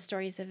the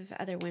stories of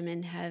other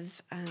women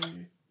have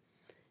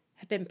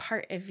been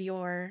part of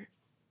your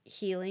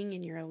healing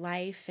in your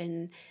life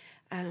and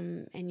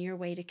your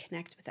way to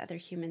connect with other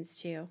humans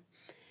too.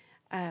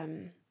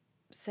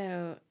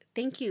 So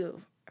thank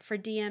you for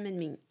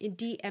DMing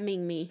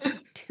me.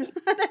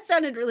 That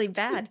sounded really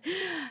bad.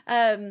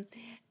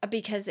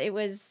 Because it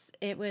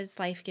was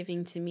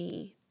life-giving to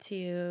me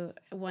to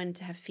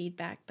have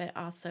feedback, but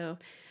also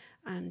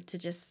to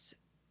just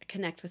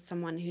connect with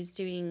someone who's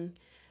doing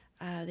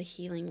the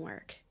healing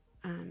work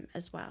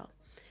as well.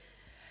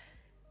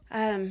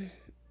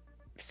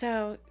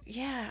 So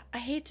yeah, I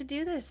hate to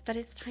do this, but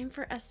it's time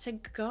for us to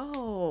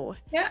go.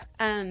 Yeah.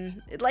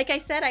 Like I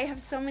said, I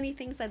have so many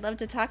things I'd love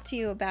to talk to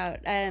you about.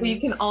 You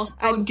can also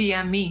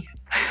DM me.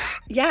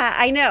 Yeah,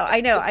 I know.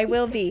 I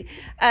will be.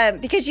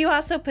 Because you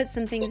also put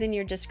some things in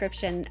your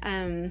description,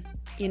 in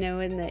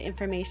the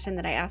information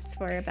that I asked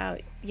for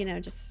about,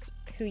 just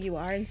who you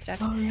are and stuff.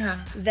 Oh,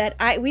 yeah. That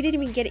we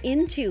didn't even get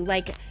into,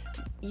 like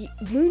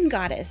moon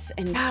goddess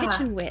and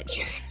kitchen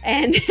witch.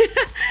 And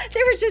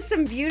there were just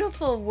some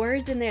beautiful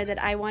words in there that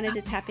I wanted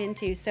to tap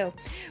into. So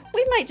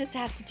we might just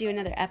have to do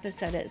another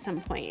episode at some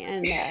point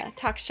and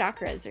talk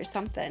chakras or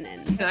something.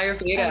 And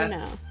Ayurveda. I don't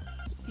know.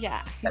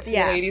 Yeah.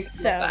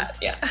 So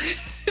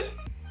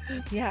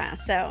yeah.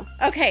 So,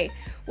 okay.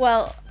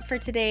 Well, for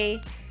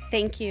today,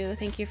 thank you.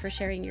 Thank you for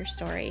sharing your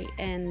story.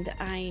 And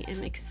I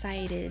am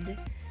excited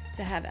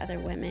to have other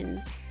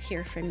women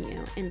hear from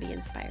you and be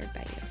inspired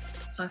by you.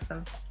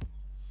 Awesome.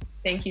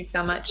 Thank you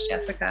so much,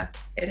 Jessica.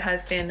 It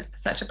has been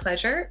such a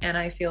pleasure, and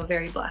I feel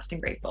very blessed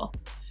and grateful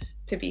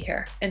to be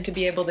here and to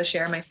be able to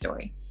share my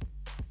story.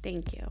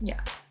 Thank you. Yeah.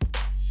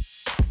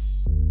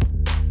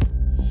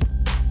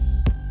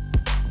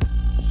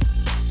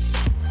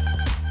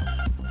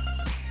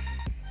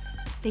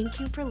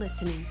 Thank you for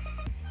listening,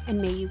 and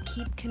may you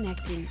keep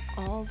connecting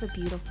all the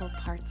beautiful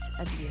parts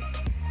of you.